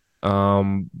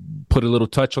put a little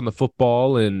touch on the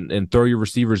football and throw your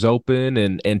receivers open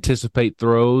and anticipate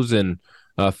throws and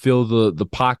fill the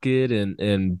pocket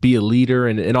and be a leader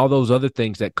and all those other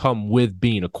things that come with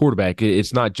being a quarterback.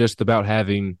 It's not just about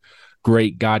having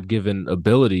great God-given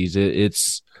abilities.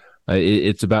 It's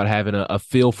about having a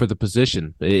feel for the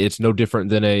position. It's no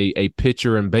different than a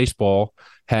pitcher in baseball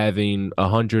having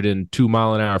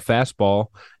 102-mile-an-hour fastball,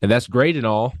 and that's great and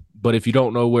all. But if you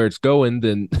don't know where it's going,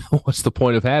 then what's the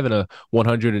point of having a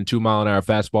 102-mile-an-hour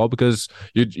fastball? Because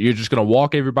you're just going to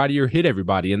walk everybody or hit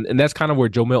everybody. And that's kind of where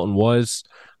Joe Milton was.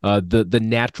 The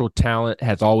natural talent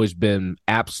has always been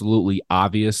absolutely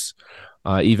obvious,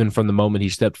 even from the moment he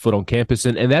stepped foot on campus.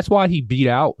 And that's why he beat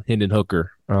out Hendon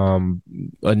Hooker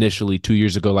initially 2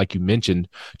 years ago, like you mentioned,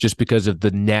 just because of the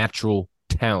natural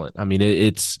talent. I mean,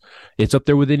 it's up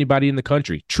there with anybody in the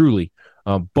country, truly.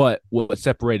 But what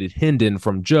separated Hendon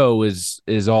from Joe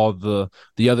is all the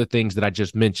other things that I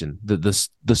just mentioned,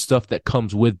 the stuff that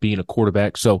comes with being a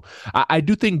quarterback. So I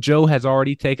do think Joe has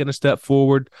already taken a step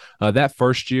forward. That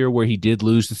first year where he did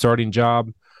lose the starting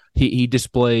job, he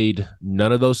displayed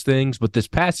none of those things. But this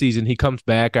past season, he comes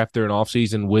back after an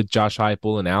offseason with Josh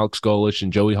Heupel and Alex Golesh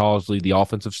and Joey Halzle, the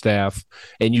offensive staff,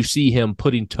 and you see him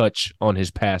putting touch on his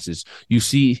passes. You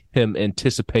see him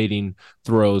anticipating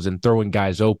throws and throwing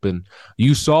guys open.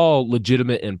 You saw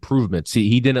legitimate improvements.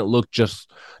 He didn't look just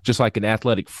like an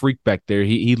athletic freak back there.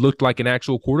 He looked like an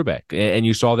actual quarterback, and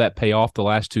you saw that pay off the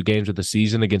last two games of the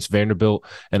season against Vanderbilt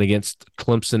and against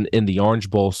Clemson in the Orange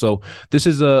Bowl. So this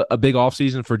is a big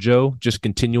offseason for Joe, just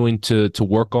continuing to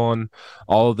work on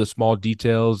all of the small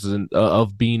details and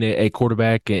of being a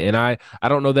quarterback. And I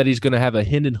don't know that he's going to have a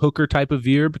Hendon Hooker type of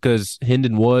year, because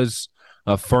Hendon was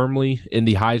firmly in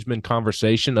the Heisman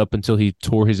conversation up until he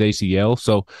tore his ACL.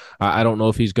 So I don't know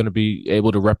if he's going to be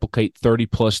able to replicate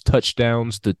 30-plus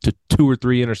touchdowns to 2 or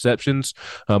 3 interceptions,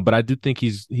 but I do think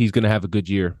he's going to have a good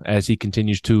year as he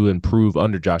continues to improve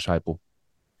under Josh Heupel.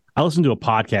 I listened to a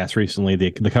podcast recently,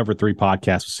 the Cover 3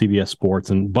 podcast with CBS Sports,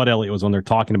 and Bud Elliott was on there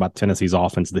talking about Tennessee's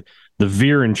offense, the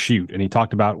veer and shoot, and he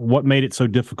talked about what made it so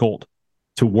difficult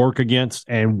to work against,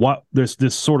 and what there's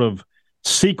this sort of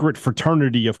secret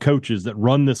fraternity of coaches that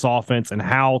run this offense and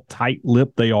how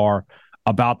tight-lipped they are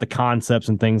about the concepts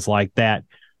and things like that.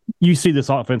 You see this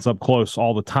offense up close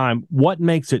all the time. What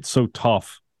makes it so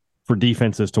tough for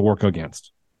defenses to work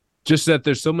against? Just that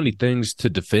there's so many things to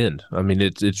defend. I mean,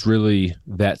 it's really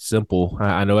that simple.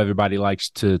 I know everybody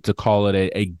likes to call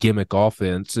it a gimmick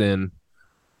offense, and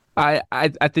I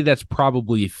think that's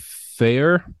probably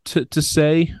fair to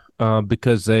say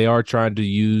because they are trying to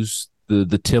use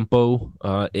the tempo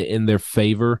in their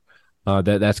favor.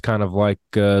 That's kind of like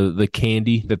the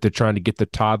candy that they're trying to get the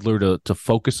toddler to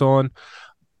focus on.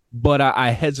 But I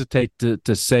hesitate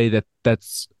to say that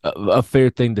that's a fair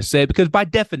thing to say, because by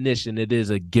definition, it is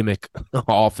a gimmick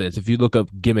offense. If you look up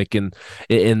gimmick in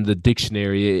the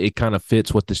dictionary, it kind of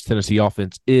fits what this Tennessee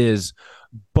offense is.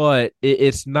 but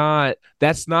it's not.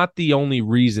 That's not the only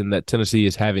reason that Tennessee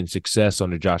is having success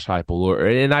under Josh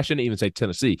Heupel, and I shouldn't even say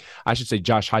Tennessee. I should say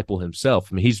Josh Heupel himself.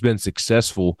 I mean, he's been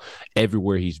successful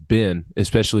everywhere he's been,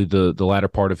 especially the latter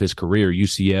part of his career.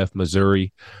 UCF,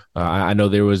 Missouri. I know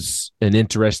there was an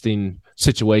interesting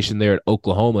situation there at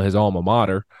Oklahoma, his alma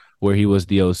mater, where he was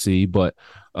the OC, but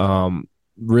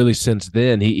really since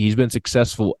then he's been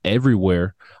successful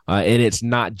everywhere, and it's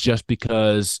not just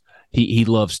because he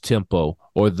loves tempo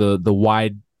or the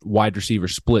wide receiver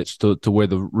splits to where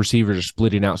the receivers are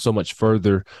splitting out so much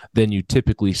further than you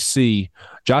typically see.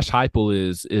 Josh Heupel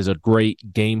is a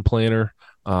great game planner,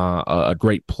 a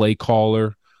great play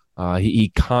caller.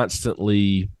 He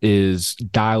constantly is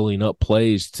dialing up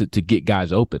plays to get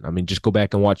guys open. I mean, just go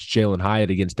back and watch Jalen Hyatt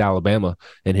against Alabama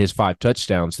and his 5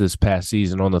 touchdowns this past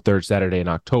season on the third Saturday in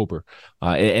October.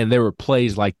 And there were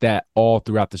plays like that all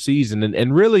throughout the season.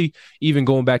 And really, even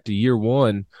going back to year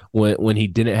one, when he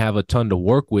didn't have a ton to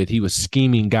work with, he was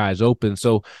scheming guys open.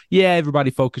 So, yeah,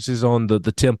 everybody focuses on the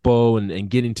tempo and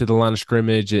getting to the line of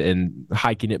scrimmage and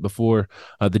hiking it before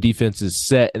the defense is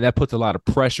set. And that puts a lot of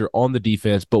pressure on the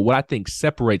defense. But what I think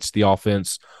separates the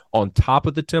offense on top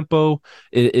of the tempo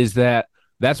is that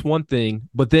that's one thing,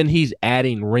 but then he's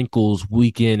adding wrinkles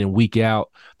week in and week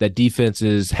out that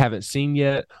defenses haven't seen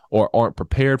yet or aren't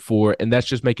prepared for, and that's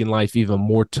just making life even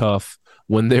more tough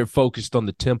when they're focused on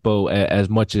the tempo as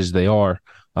much as they are.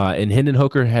 And Hendon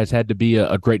Hooker has had to be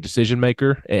a great decision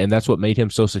maker, and that's what made him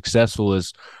so successful.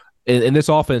 Is in this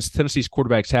offense, Tennessee's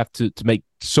quarterbacks have to make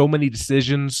so many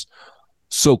decisions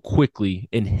so quickly,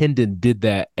 and Hendon did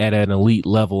that at an elite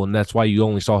level, and that's why you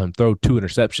only saw him throw 2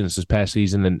 interceptions this past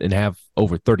season and have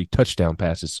over 30 touchdown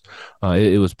passes.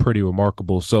 It was pretty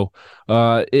remarkable. So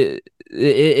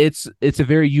it's a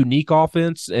very unique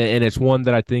offense, and it's one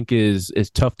that I think is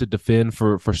tough to defend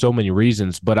for so many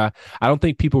reasons. But I don't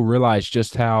think people realize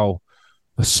just how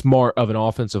smart of an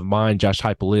offensive mind Josh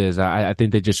Heupel is. I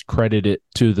think they just credit it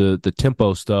to the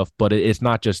tempo stuff, but it's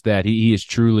not just that. He is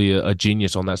truly a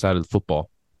genius on that side of the football.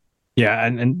 Yeah,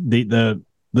 and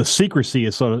the secrecy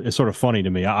is sort of funny to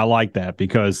me. I like that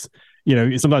because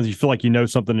sometimes you feel like you know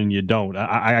something and you don't.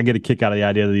 I get a kick out of the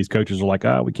idea that these coaches are like,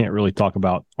 we can't really talk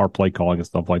about our play calling and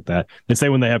stuff like that. They say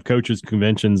when they have coaches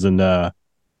conventions and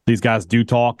these guys do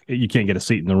talk, you can't get a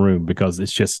seat in the room because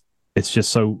it's just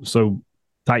so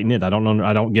tight knit. I don't know.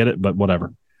 I don't get it, but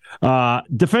whatever.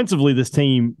 Defensively, this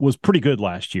team was pretty good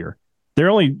last year. There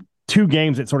are only 2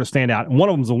 games that sort of stand out. And one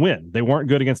of them is a win. They weren't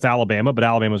good against Alabama, but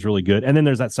Alabama was really good. And then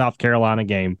there's that South Carolina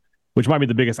game, which might be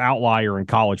the biggest outlier in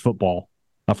college football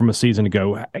from a season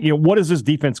ago. What is this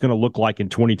defense going to look like in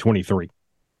 2023?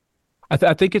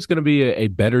 I think it's going to be a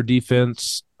better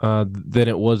defense than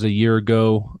it was a year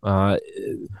ago.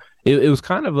 It was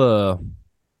kind of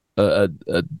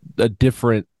a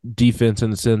different defense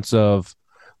in the sense of,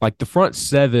 like, the front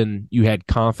 7 you had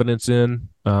confidence in.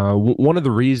 One of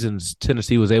the reasons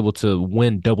Tennessee was able to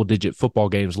win double-digit football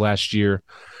games last year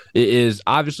is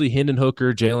obviously Hendon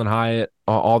Hooker, Jalen Hyatt,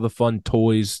 all the fun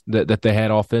toys that they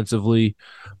had offensively.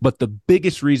 But the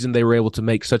biggest reason they were able to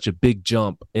make such a big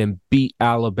jump and beat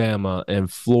Alabama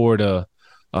and Florida,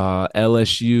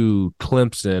 LSU,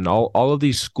 Clemson, all of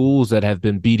these schools that have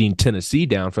been beating Tennessee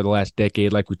down for the last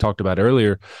decade, like we talked about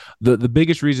earlier, the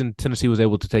biggest reason Tennessee was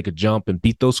able to take a jump and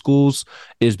beat those schools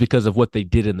is because of what they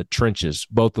did in the trenches,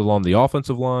 both along the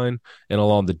offensive line and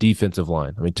along the defensive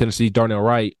line. I mean, Tennessee, Darnell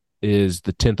Wright is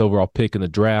the 10th overall pick in the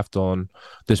draft on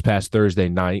this past Thursday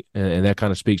night, and that kind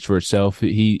of speaks for itself.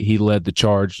 He led the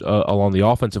charge along the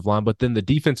offensive line, but then the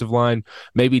defensive line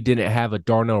maybe didn't have a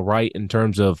Darnell Wright in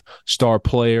terms of star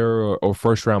player or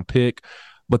first-round pick,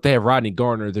 but they have Rodney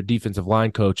Garner, their defensive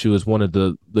line coach, who is one of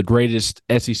the greatest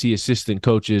SEC assistant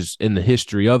coaches in the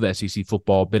history of SEC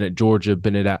football, been at Georgia,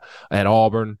 been at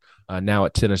Auburn, now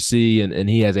at Tennessee, and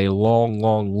he has a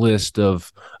long list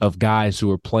of guys who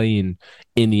are playing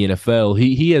in the NFL.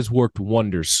 He has worked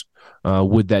wonders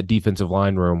with that defensive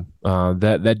line room.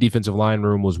 That defensive line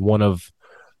room was one of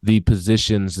the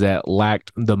positions that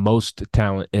lacked the most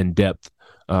talent and depth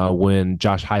when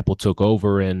Josh Heupel took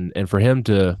over, and for him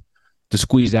to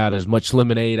squeeze out as much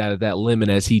lemonade out of that lemon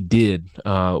as he did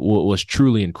was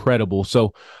truly incredible.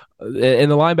 So. And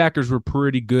the linebackers were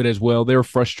pretty good as well. They were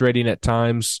frustrating at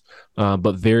times,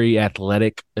 but very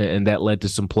athletic, and that led to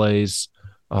some plays.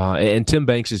 And Tim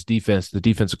Banks' defense, the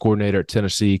defensive coordinator at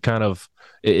Tennessee, kind of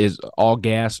is all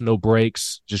gas, no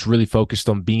brakes, just really focused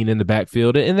on being in the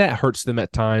backfield. And that hurts them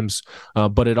at times,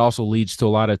 but it also leads to a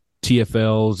lot of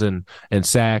TFLs and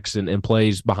sacks and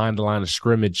plays behind the line of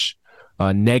scrimmage.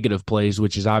 Negative plays,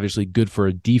 which is obviously good for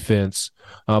a defense.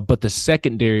 But the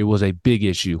secondary was a big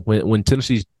issue. When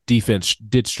Tennessee's defense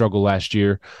did struggle last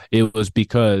year, it was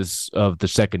because of the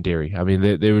secondary. I mean,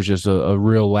 there was just a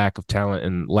real lack of talent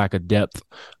and lack of depth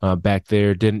back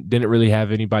there. Didn't really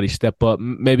have anybody step up.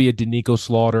 Maybe a Danico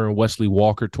Slaughter and Wesley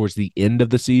Walker towards the end of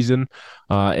the season,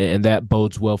 and that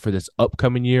bodes well for this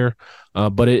upcoming year.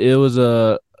 But it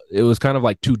was kind of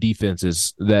like two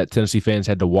defenses that Tennessee fans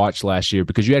had to watch last year,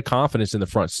 because you had confidence in the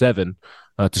front seven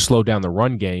to slow down the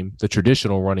run game, the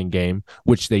traditional running game,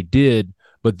 which they did.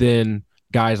 But then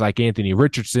guys like Anthony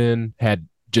Richardson had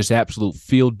just absolute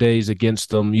field days against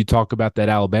them. You talk about that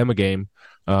Alabama game.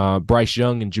 Bryce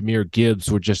Young and Jahmyr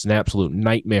Gibbs were just an absolute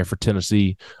nightmare for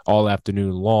Tennessee all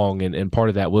afternoon long, and part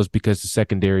of that was because the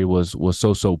secondary was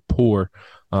so poor.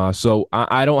 So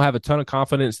I don't have a ton of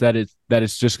confidence that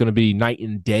it's just going to be night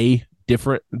and day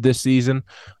different this season.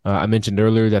 I mentioned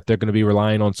earlier that they're going to be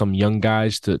relying on some young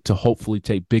guys to hopefully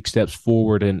take big steps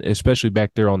forward, and especially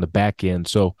back there on the back end.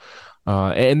 So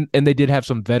and they did have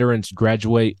some veterans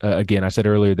graduate. Again, I said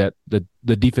earlier that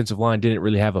the defensive line didn't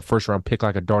really have a first-round pick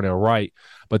like a Darnell Wright,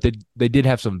 but they did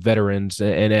have some veterans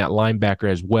and at linebacker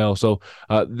as well. So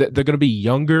they're going to be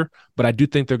younger, but I do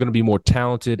think they're going to be more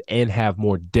talented and have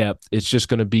more depth. It's just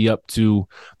going to be up to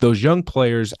those young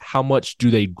players. How much do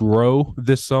they grow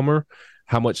this summer?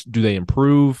 How much do they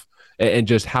improve? And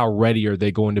just how ready are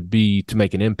they going to be to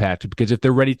make an impact? Because if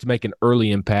they're ready to make an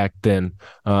early impact, then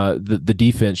the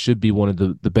defense should be one of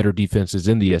the better defenses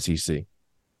in the SEC.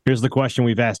 Here's the question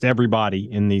we've asked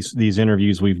everybody in these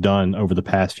interviews we've done over the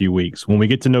past few weeks. When we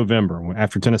get to November,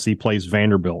 after Tennessee plays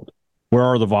Vanderbilt, where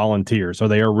are the Volunteers? Are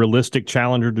they a realistic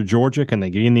challenger to Georgia? Can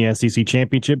they get in the SEC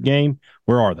championship game?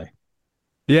 Where are they?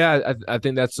 Yeah, I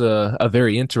think that's a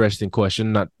very interesting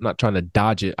question. Not trying to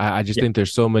dodge it. I just think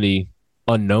there's so many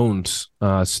unknowns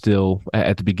still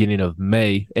at the beginning of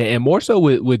May, and more so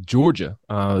with Georgia.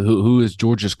 Who is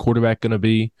Georgia's quarterback going to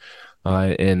be?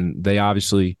 And they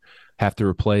obviously have to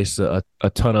replace a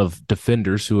ton of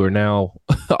defenders who are now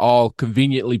all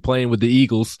conveniently playing with the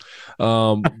Eagles.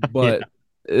 But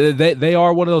they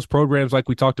are one of those programs, like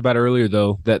we talked about earlier,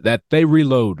 though, that they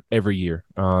reload every year.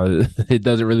 It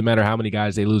doesn't really matter how many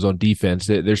guys they lose on defense.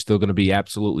 They're still going to be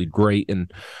absolutely great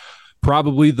and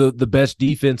probably the best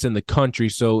defense in the country.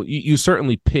 So you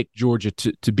certainly pick Georgia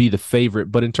to be the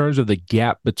favorite. But in terms of the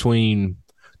gap between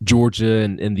Georgia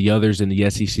and the others in the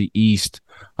SEC East,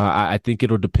 I think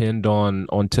it'll depend on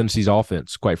Tennessee's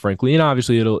offense, quite frankly. And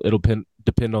obviously it'll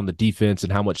depend on the defense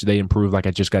and how much they improve, like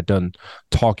I just got done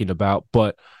talking about.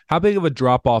 But how big of a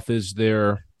drop-off is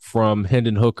there from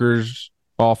Hendon Hooker's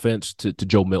offense to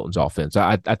Joe Milton's offense?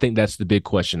 I think that's the big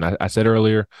question. I said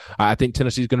earlier, I think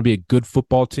Tennessee's going to be a good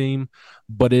football team,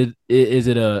 but is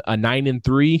it a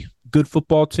 9-3 good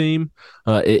football team?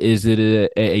 Is it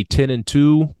a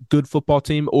 10-2 good football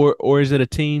team, or is it a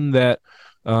team that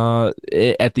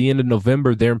at the end of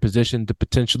November they're in position to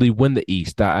potentially win the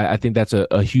East? I think that's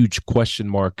a huge question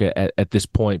mark at this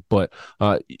point, but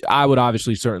I would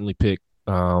obviously certainly pick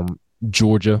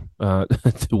Georgia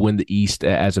to win the East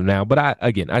as of now. But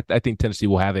I think Tennessee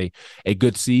will have a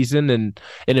good season, and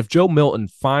if Joe Milton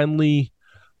finally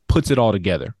puts it all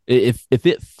together, if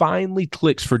it finally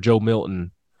clicks for Joe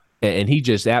Milton and he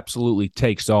just absolutely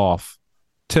takes off,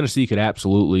 Tennessee could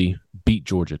absolutely beat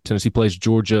Georgia. Tennessee plays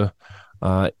Georgia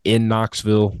in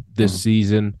Knoxville this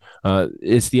season.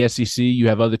 It's the SEC. You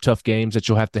have other tough games that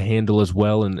you'll have to handle as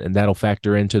well, and that'll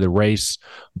factor into the race.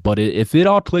 But if it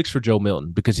all clicks for Joe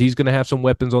Milton, because he's going to have some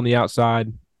weapons on the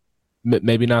outside,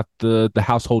 maybe not the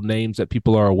household names that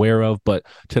people are aware of, but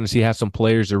Tennessee has some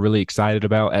players they're really excited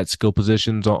about at skill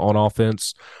positions on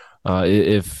offense.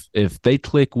 If they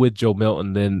click with Joe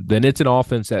Milton, then it's an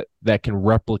offense that can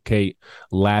replicate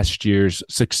last year's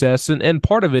success. And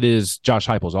part of it is Josh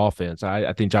Heupel's offense.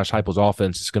 I think Josh Heupel's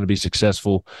offense is going to be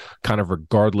successful kind of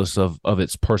regardless of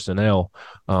its personnel.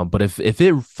 But if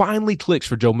it finally clicks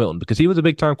for Joe Milton, because he was a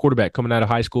big-time quarterback coming out of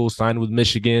high school, signed with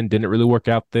Michigan, didn't really work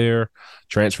out there,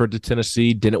 transferred to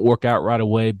Tennessee, didn't work out right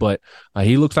away, but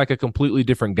he looks like a completely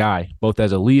different guy, both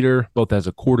as a leader, both as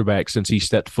a quarterback since he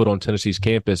stepped foot on Tennessee's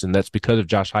campus, and that's because of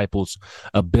Josh Heupel's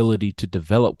ability to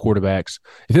develop quarterbacks.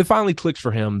 If it finally clicks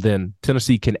for him, then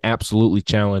Tennessee can absolutely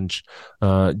challenge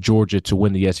Georgia to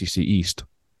win the SEC East.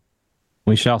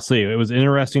 We shall see. It was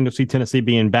interesting to see Tennessee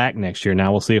being back next year.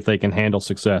 Now we'll see if they can handle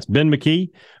success. Ben McKee,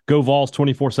 go Vols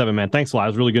 24/7, man. Thanks a lot. It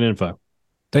was really good info.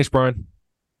 Thanks, Brian.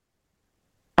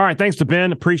 All right, thanks to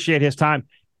Ben. Appreciate his time.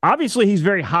 Obviously, he's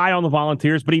very high on the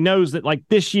Volunteers, but he knows that like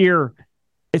this year,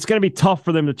 it's going to be tough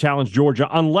for them to challenge Georgia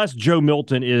unless Joe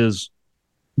Milton is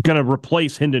going to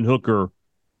replace Hendon Hooker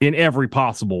in every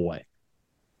possible way.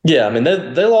 Yeah, I mean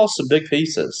they lost some big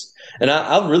pieces, and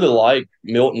I really like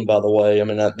Milton. By the way, I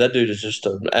mean that dude is just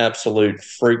an absolute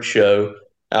freak show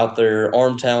out there,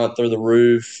 arm talent through the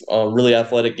roof, really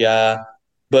athletic guy.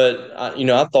 But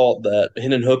I thought that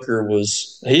Hendon Hooker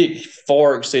he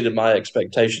far exceeded my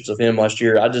expectations of him last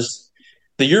year.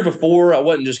 The year before I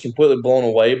wasn't just completely blown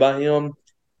away by him,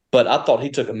 but I thought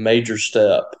he took a major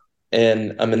step,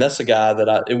 and I mean that's a guy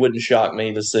that it wouldn't shock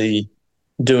me to see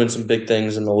doing some big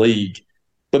things in the league.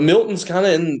 But Milton's kind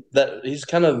of in that he's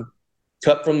kind of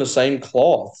cut from the same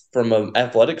cloth from an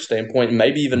athletic standpoint,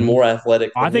 maybe even more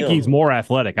athletic than I think him. he's more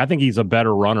athletic. I think he's a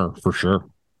better runner for sure.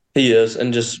 He is,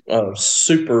 and just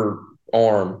super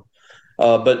arm.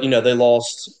 But they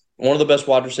lost one of the best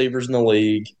wide receivers in the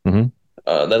league.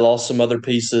 Mm-hmm. They lost some other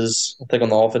pieces, I think, on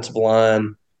the offensive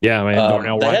line. Yeah, man,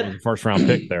 Darnell Wright was the first round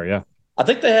pick there. Yeah, I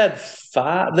think they had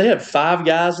five. They had five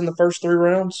guys in the first three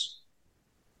rounds.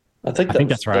 I think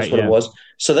that's right. That's what it was.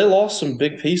 So they lost some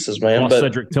big pieces, man. Lost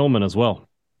Cedric Tillman as well.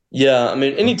 Yeah, I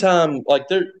mean, anytime like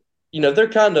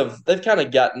they've kind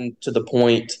of gotten to the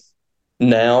point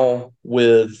now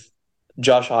with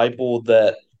Josh Heupel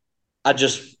that I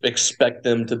just expect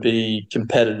them to be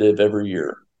competitive every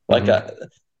year. Like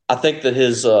I think that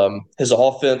his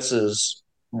offense is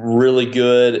really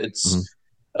good. It's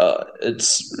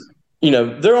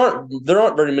there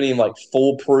aren't very many like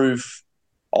foolproof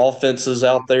offenses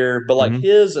out there, but like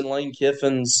his and Lane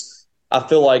Kiffin's, I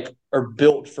feel like are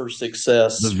built for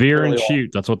success. The veer and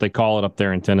shoot, that's what they call it up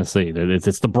there in Tennessee.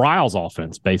 It's the Briles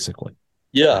offense, basically.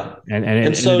 Yeah,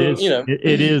 and so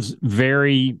it is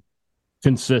very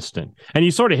consistent. And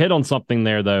you sort of hit on something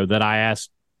there, though, that I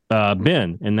asked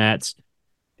Ben, and that's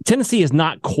Tennessee is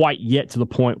not quite yet to the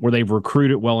point where they've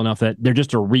recruited well enough that they're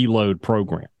just a reload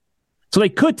program. So they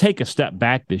could take a step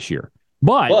back this year,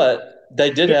 but they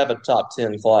did have a top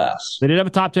 10 class. They did have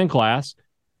a top 10 class.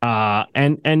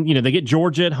 And they get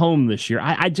Georgia at home this year.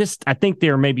 I think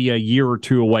they're maybe a year or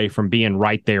two away from being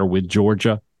right there with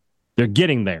Georgia. They're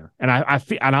getting there. And I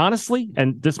feel, and honestly,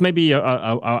 and this may be a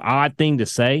odd thing to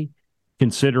say,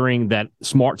 considering that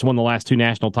Smart's won the last two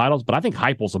national titles, but I think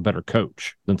Heupel's a better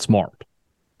coach than Smart.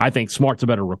 I think Smart's a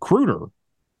better recruiter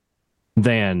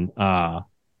than Heupel.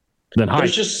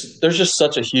 There's just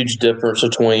such a huge difference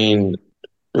between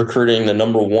recruiting the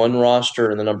number one roster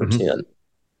and the number 10.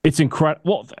 It's incredible.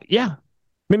 Well, yeah. I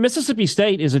mean, Mississippi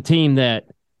State is a team that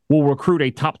will recruit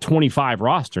a top 25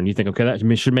 roster, and you think, okay, that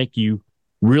should make you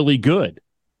really good.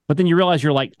 But then you realize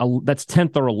you're like, that's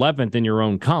 10th or 11th in your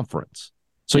own conference.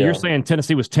 So you're saying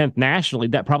Tennessee was 10th nationally.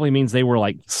 That probably means they were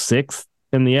like 6th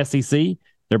in the SEC.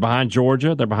 They're behind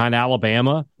Georgia. They're behind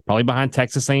Alabama, probably behind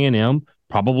Texas A&M,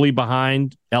 probably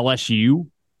behind LSU,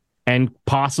 and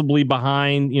possibly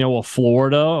behind, a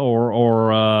Florida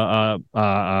or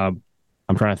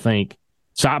I'm trying to think.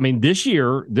 So, I mean, this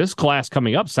year, this class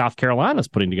coming up, South Carolina's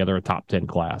putting together a top 10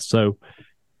 class. So,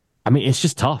 I mean, it's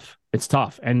just tough. It's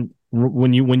tough. And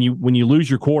when you lose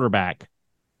your quarterback,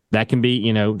 that can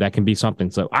be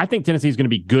something. So I think Tennessee's going to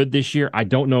be good this year. I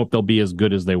don't know if they'll be as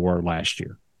good as they were last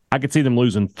year. I could see them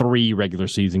losing 3 regular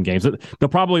season games. They'll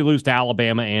probably lose to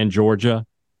Alabama and Georgia,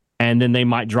 and then they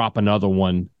might drop another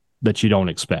one that you don't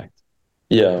expect.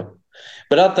 Yeah.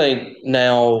 But I think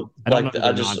now,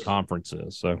 non-conference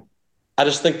is, so I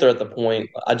just think they're at the point.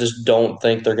 I just don't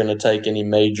think they're going to take any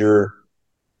major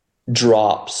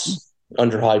drops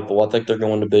under Heupel. I think they're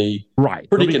going to be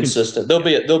pretty consistent. They'll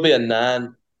be a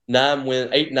 8-9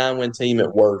 win team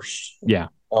at worst. Yeah,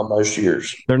 on most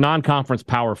years. Their non-conference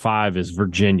Power 5 is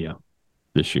Virginia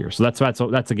this year, so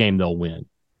that's a game they'll win.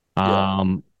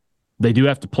 Yeah. They do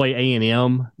have to play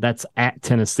A&M. That's at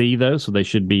Tennessee though, so they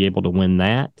should be able to win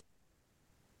that.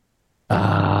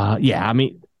 I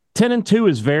mean, 10-2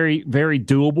 is very, very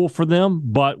doable for them,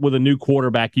 but with a new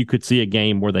quarterback, you could see a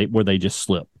game where they just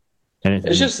slip. And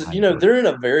it's just they're in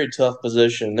a very tough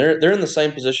position. They're in the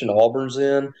same position Auburn's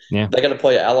in. Yeah, they got to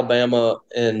play Alabama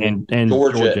and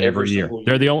Georgia every year.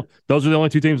 Those are the only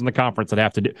 2 teams in the conference that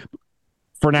have to do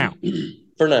for now.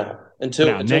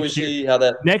 Until we see how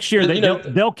that next year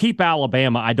they'll keep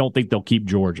Alabama. I don't think they'll keep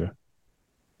Georgia.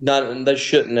 They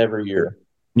shouldn't every year.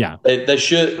 Yeah, they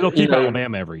should. They'll keep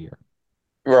Alabama every year,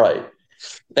 right?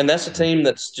 And that's a team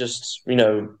that's just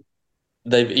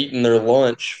they've eaten their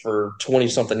lunch for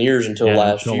 20-something years until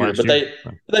last year. But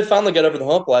they finally got over the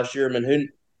hump last year. I mean,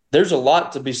 there's a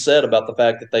lot to be said about the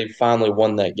fact that they finally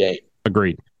won that game.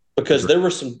 Agreed. Because there were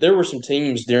some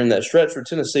teams during that stretch where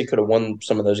Tennessee could have won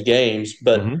some of those games,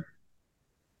 but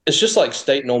it's just like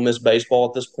State and Ole Miss baseball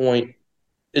at this point.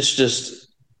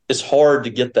 It's hard to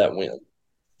get that win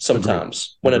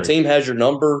sometimes. When a team has your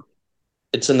number,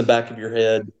 it's in the back of your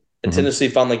head. And Tennessee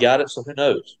finally got it, so who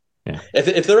knows? Yeah.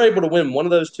 If they're able to win one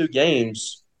of those two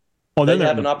games, then they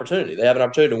have an opportunity. They have an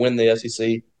opportunity to win the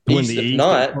SEC East. If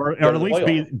not, or at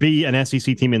least be an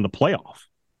SEC team in the playoff.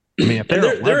 I mean, if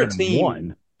they're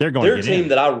 11-1, they're going to get in. They're a team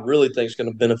that I really think is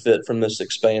going to benefit from this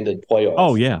expanded playoff.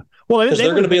 Oh, yeah. Well, because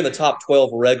they're going to be in the top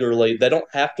 12 regularly. They don't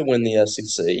have to win the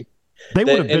SEC. They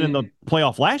would have been in the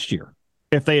playoff last year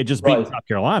if they had just beaten South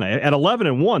Carolina. At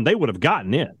 11-1, they would have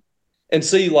gotten in. And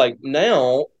see, like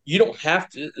now, you don't have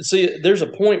to – see, there's a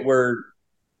point where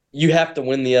you have to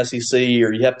win the SEC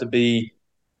or you have to be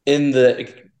in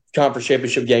the conference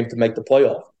championship game to make the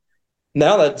playoff.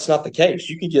 Now that's not the case.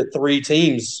 You can get 4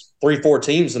 teams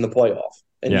in the playoff,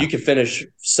 and you can finish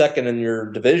second in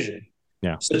your division.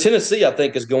 Yeah. So Tennessee, I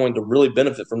think, is going to really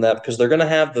benefit from that because they're going to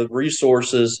have the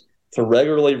resources to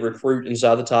regularly recruit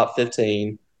inside the top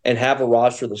 15 and have a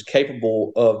roster that's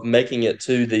capable of making it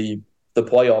to the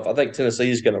playoff. I think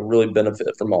Tennessee is going to really benefit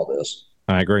from all this.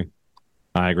 I agree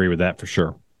with that for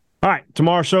sure. All right,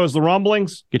 tomorrow's show is the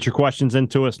Rumblings. Get your questions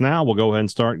into us now. We'll go ahead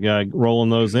and start rolling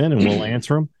those in, and we'll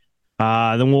answer them.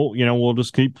 Then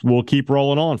we'll keep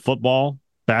rolling on. Football,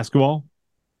 basketball,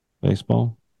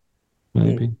 baseball,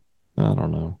 maybe. I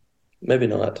don't know. Maybe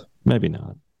not.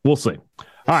 We'll see. All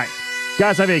right,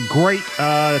 guys, have a great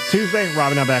Tuesday.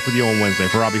 Robbie and I back with you on Wednesday.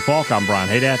 For Robbie Falk, I'm Brian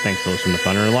Haydad. Thanks for listening to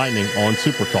Thunder and Lightning on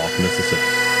Super Talk Mississippi.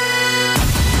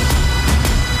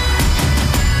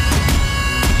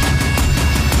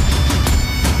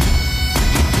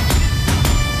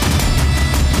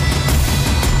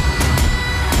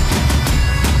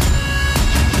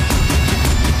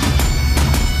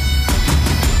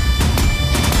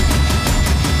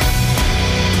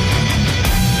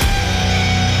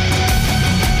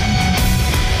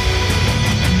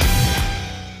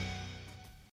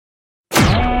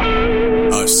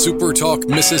 Super Talk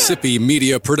Mississippi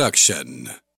Media Production.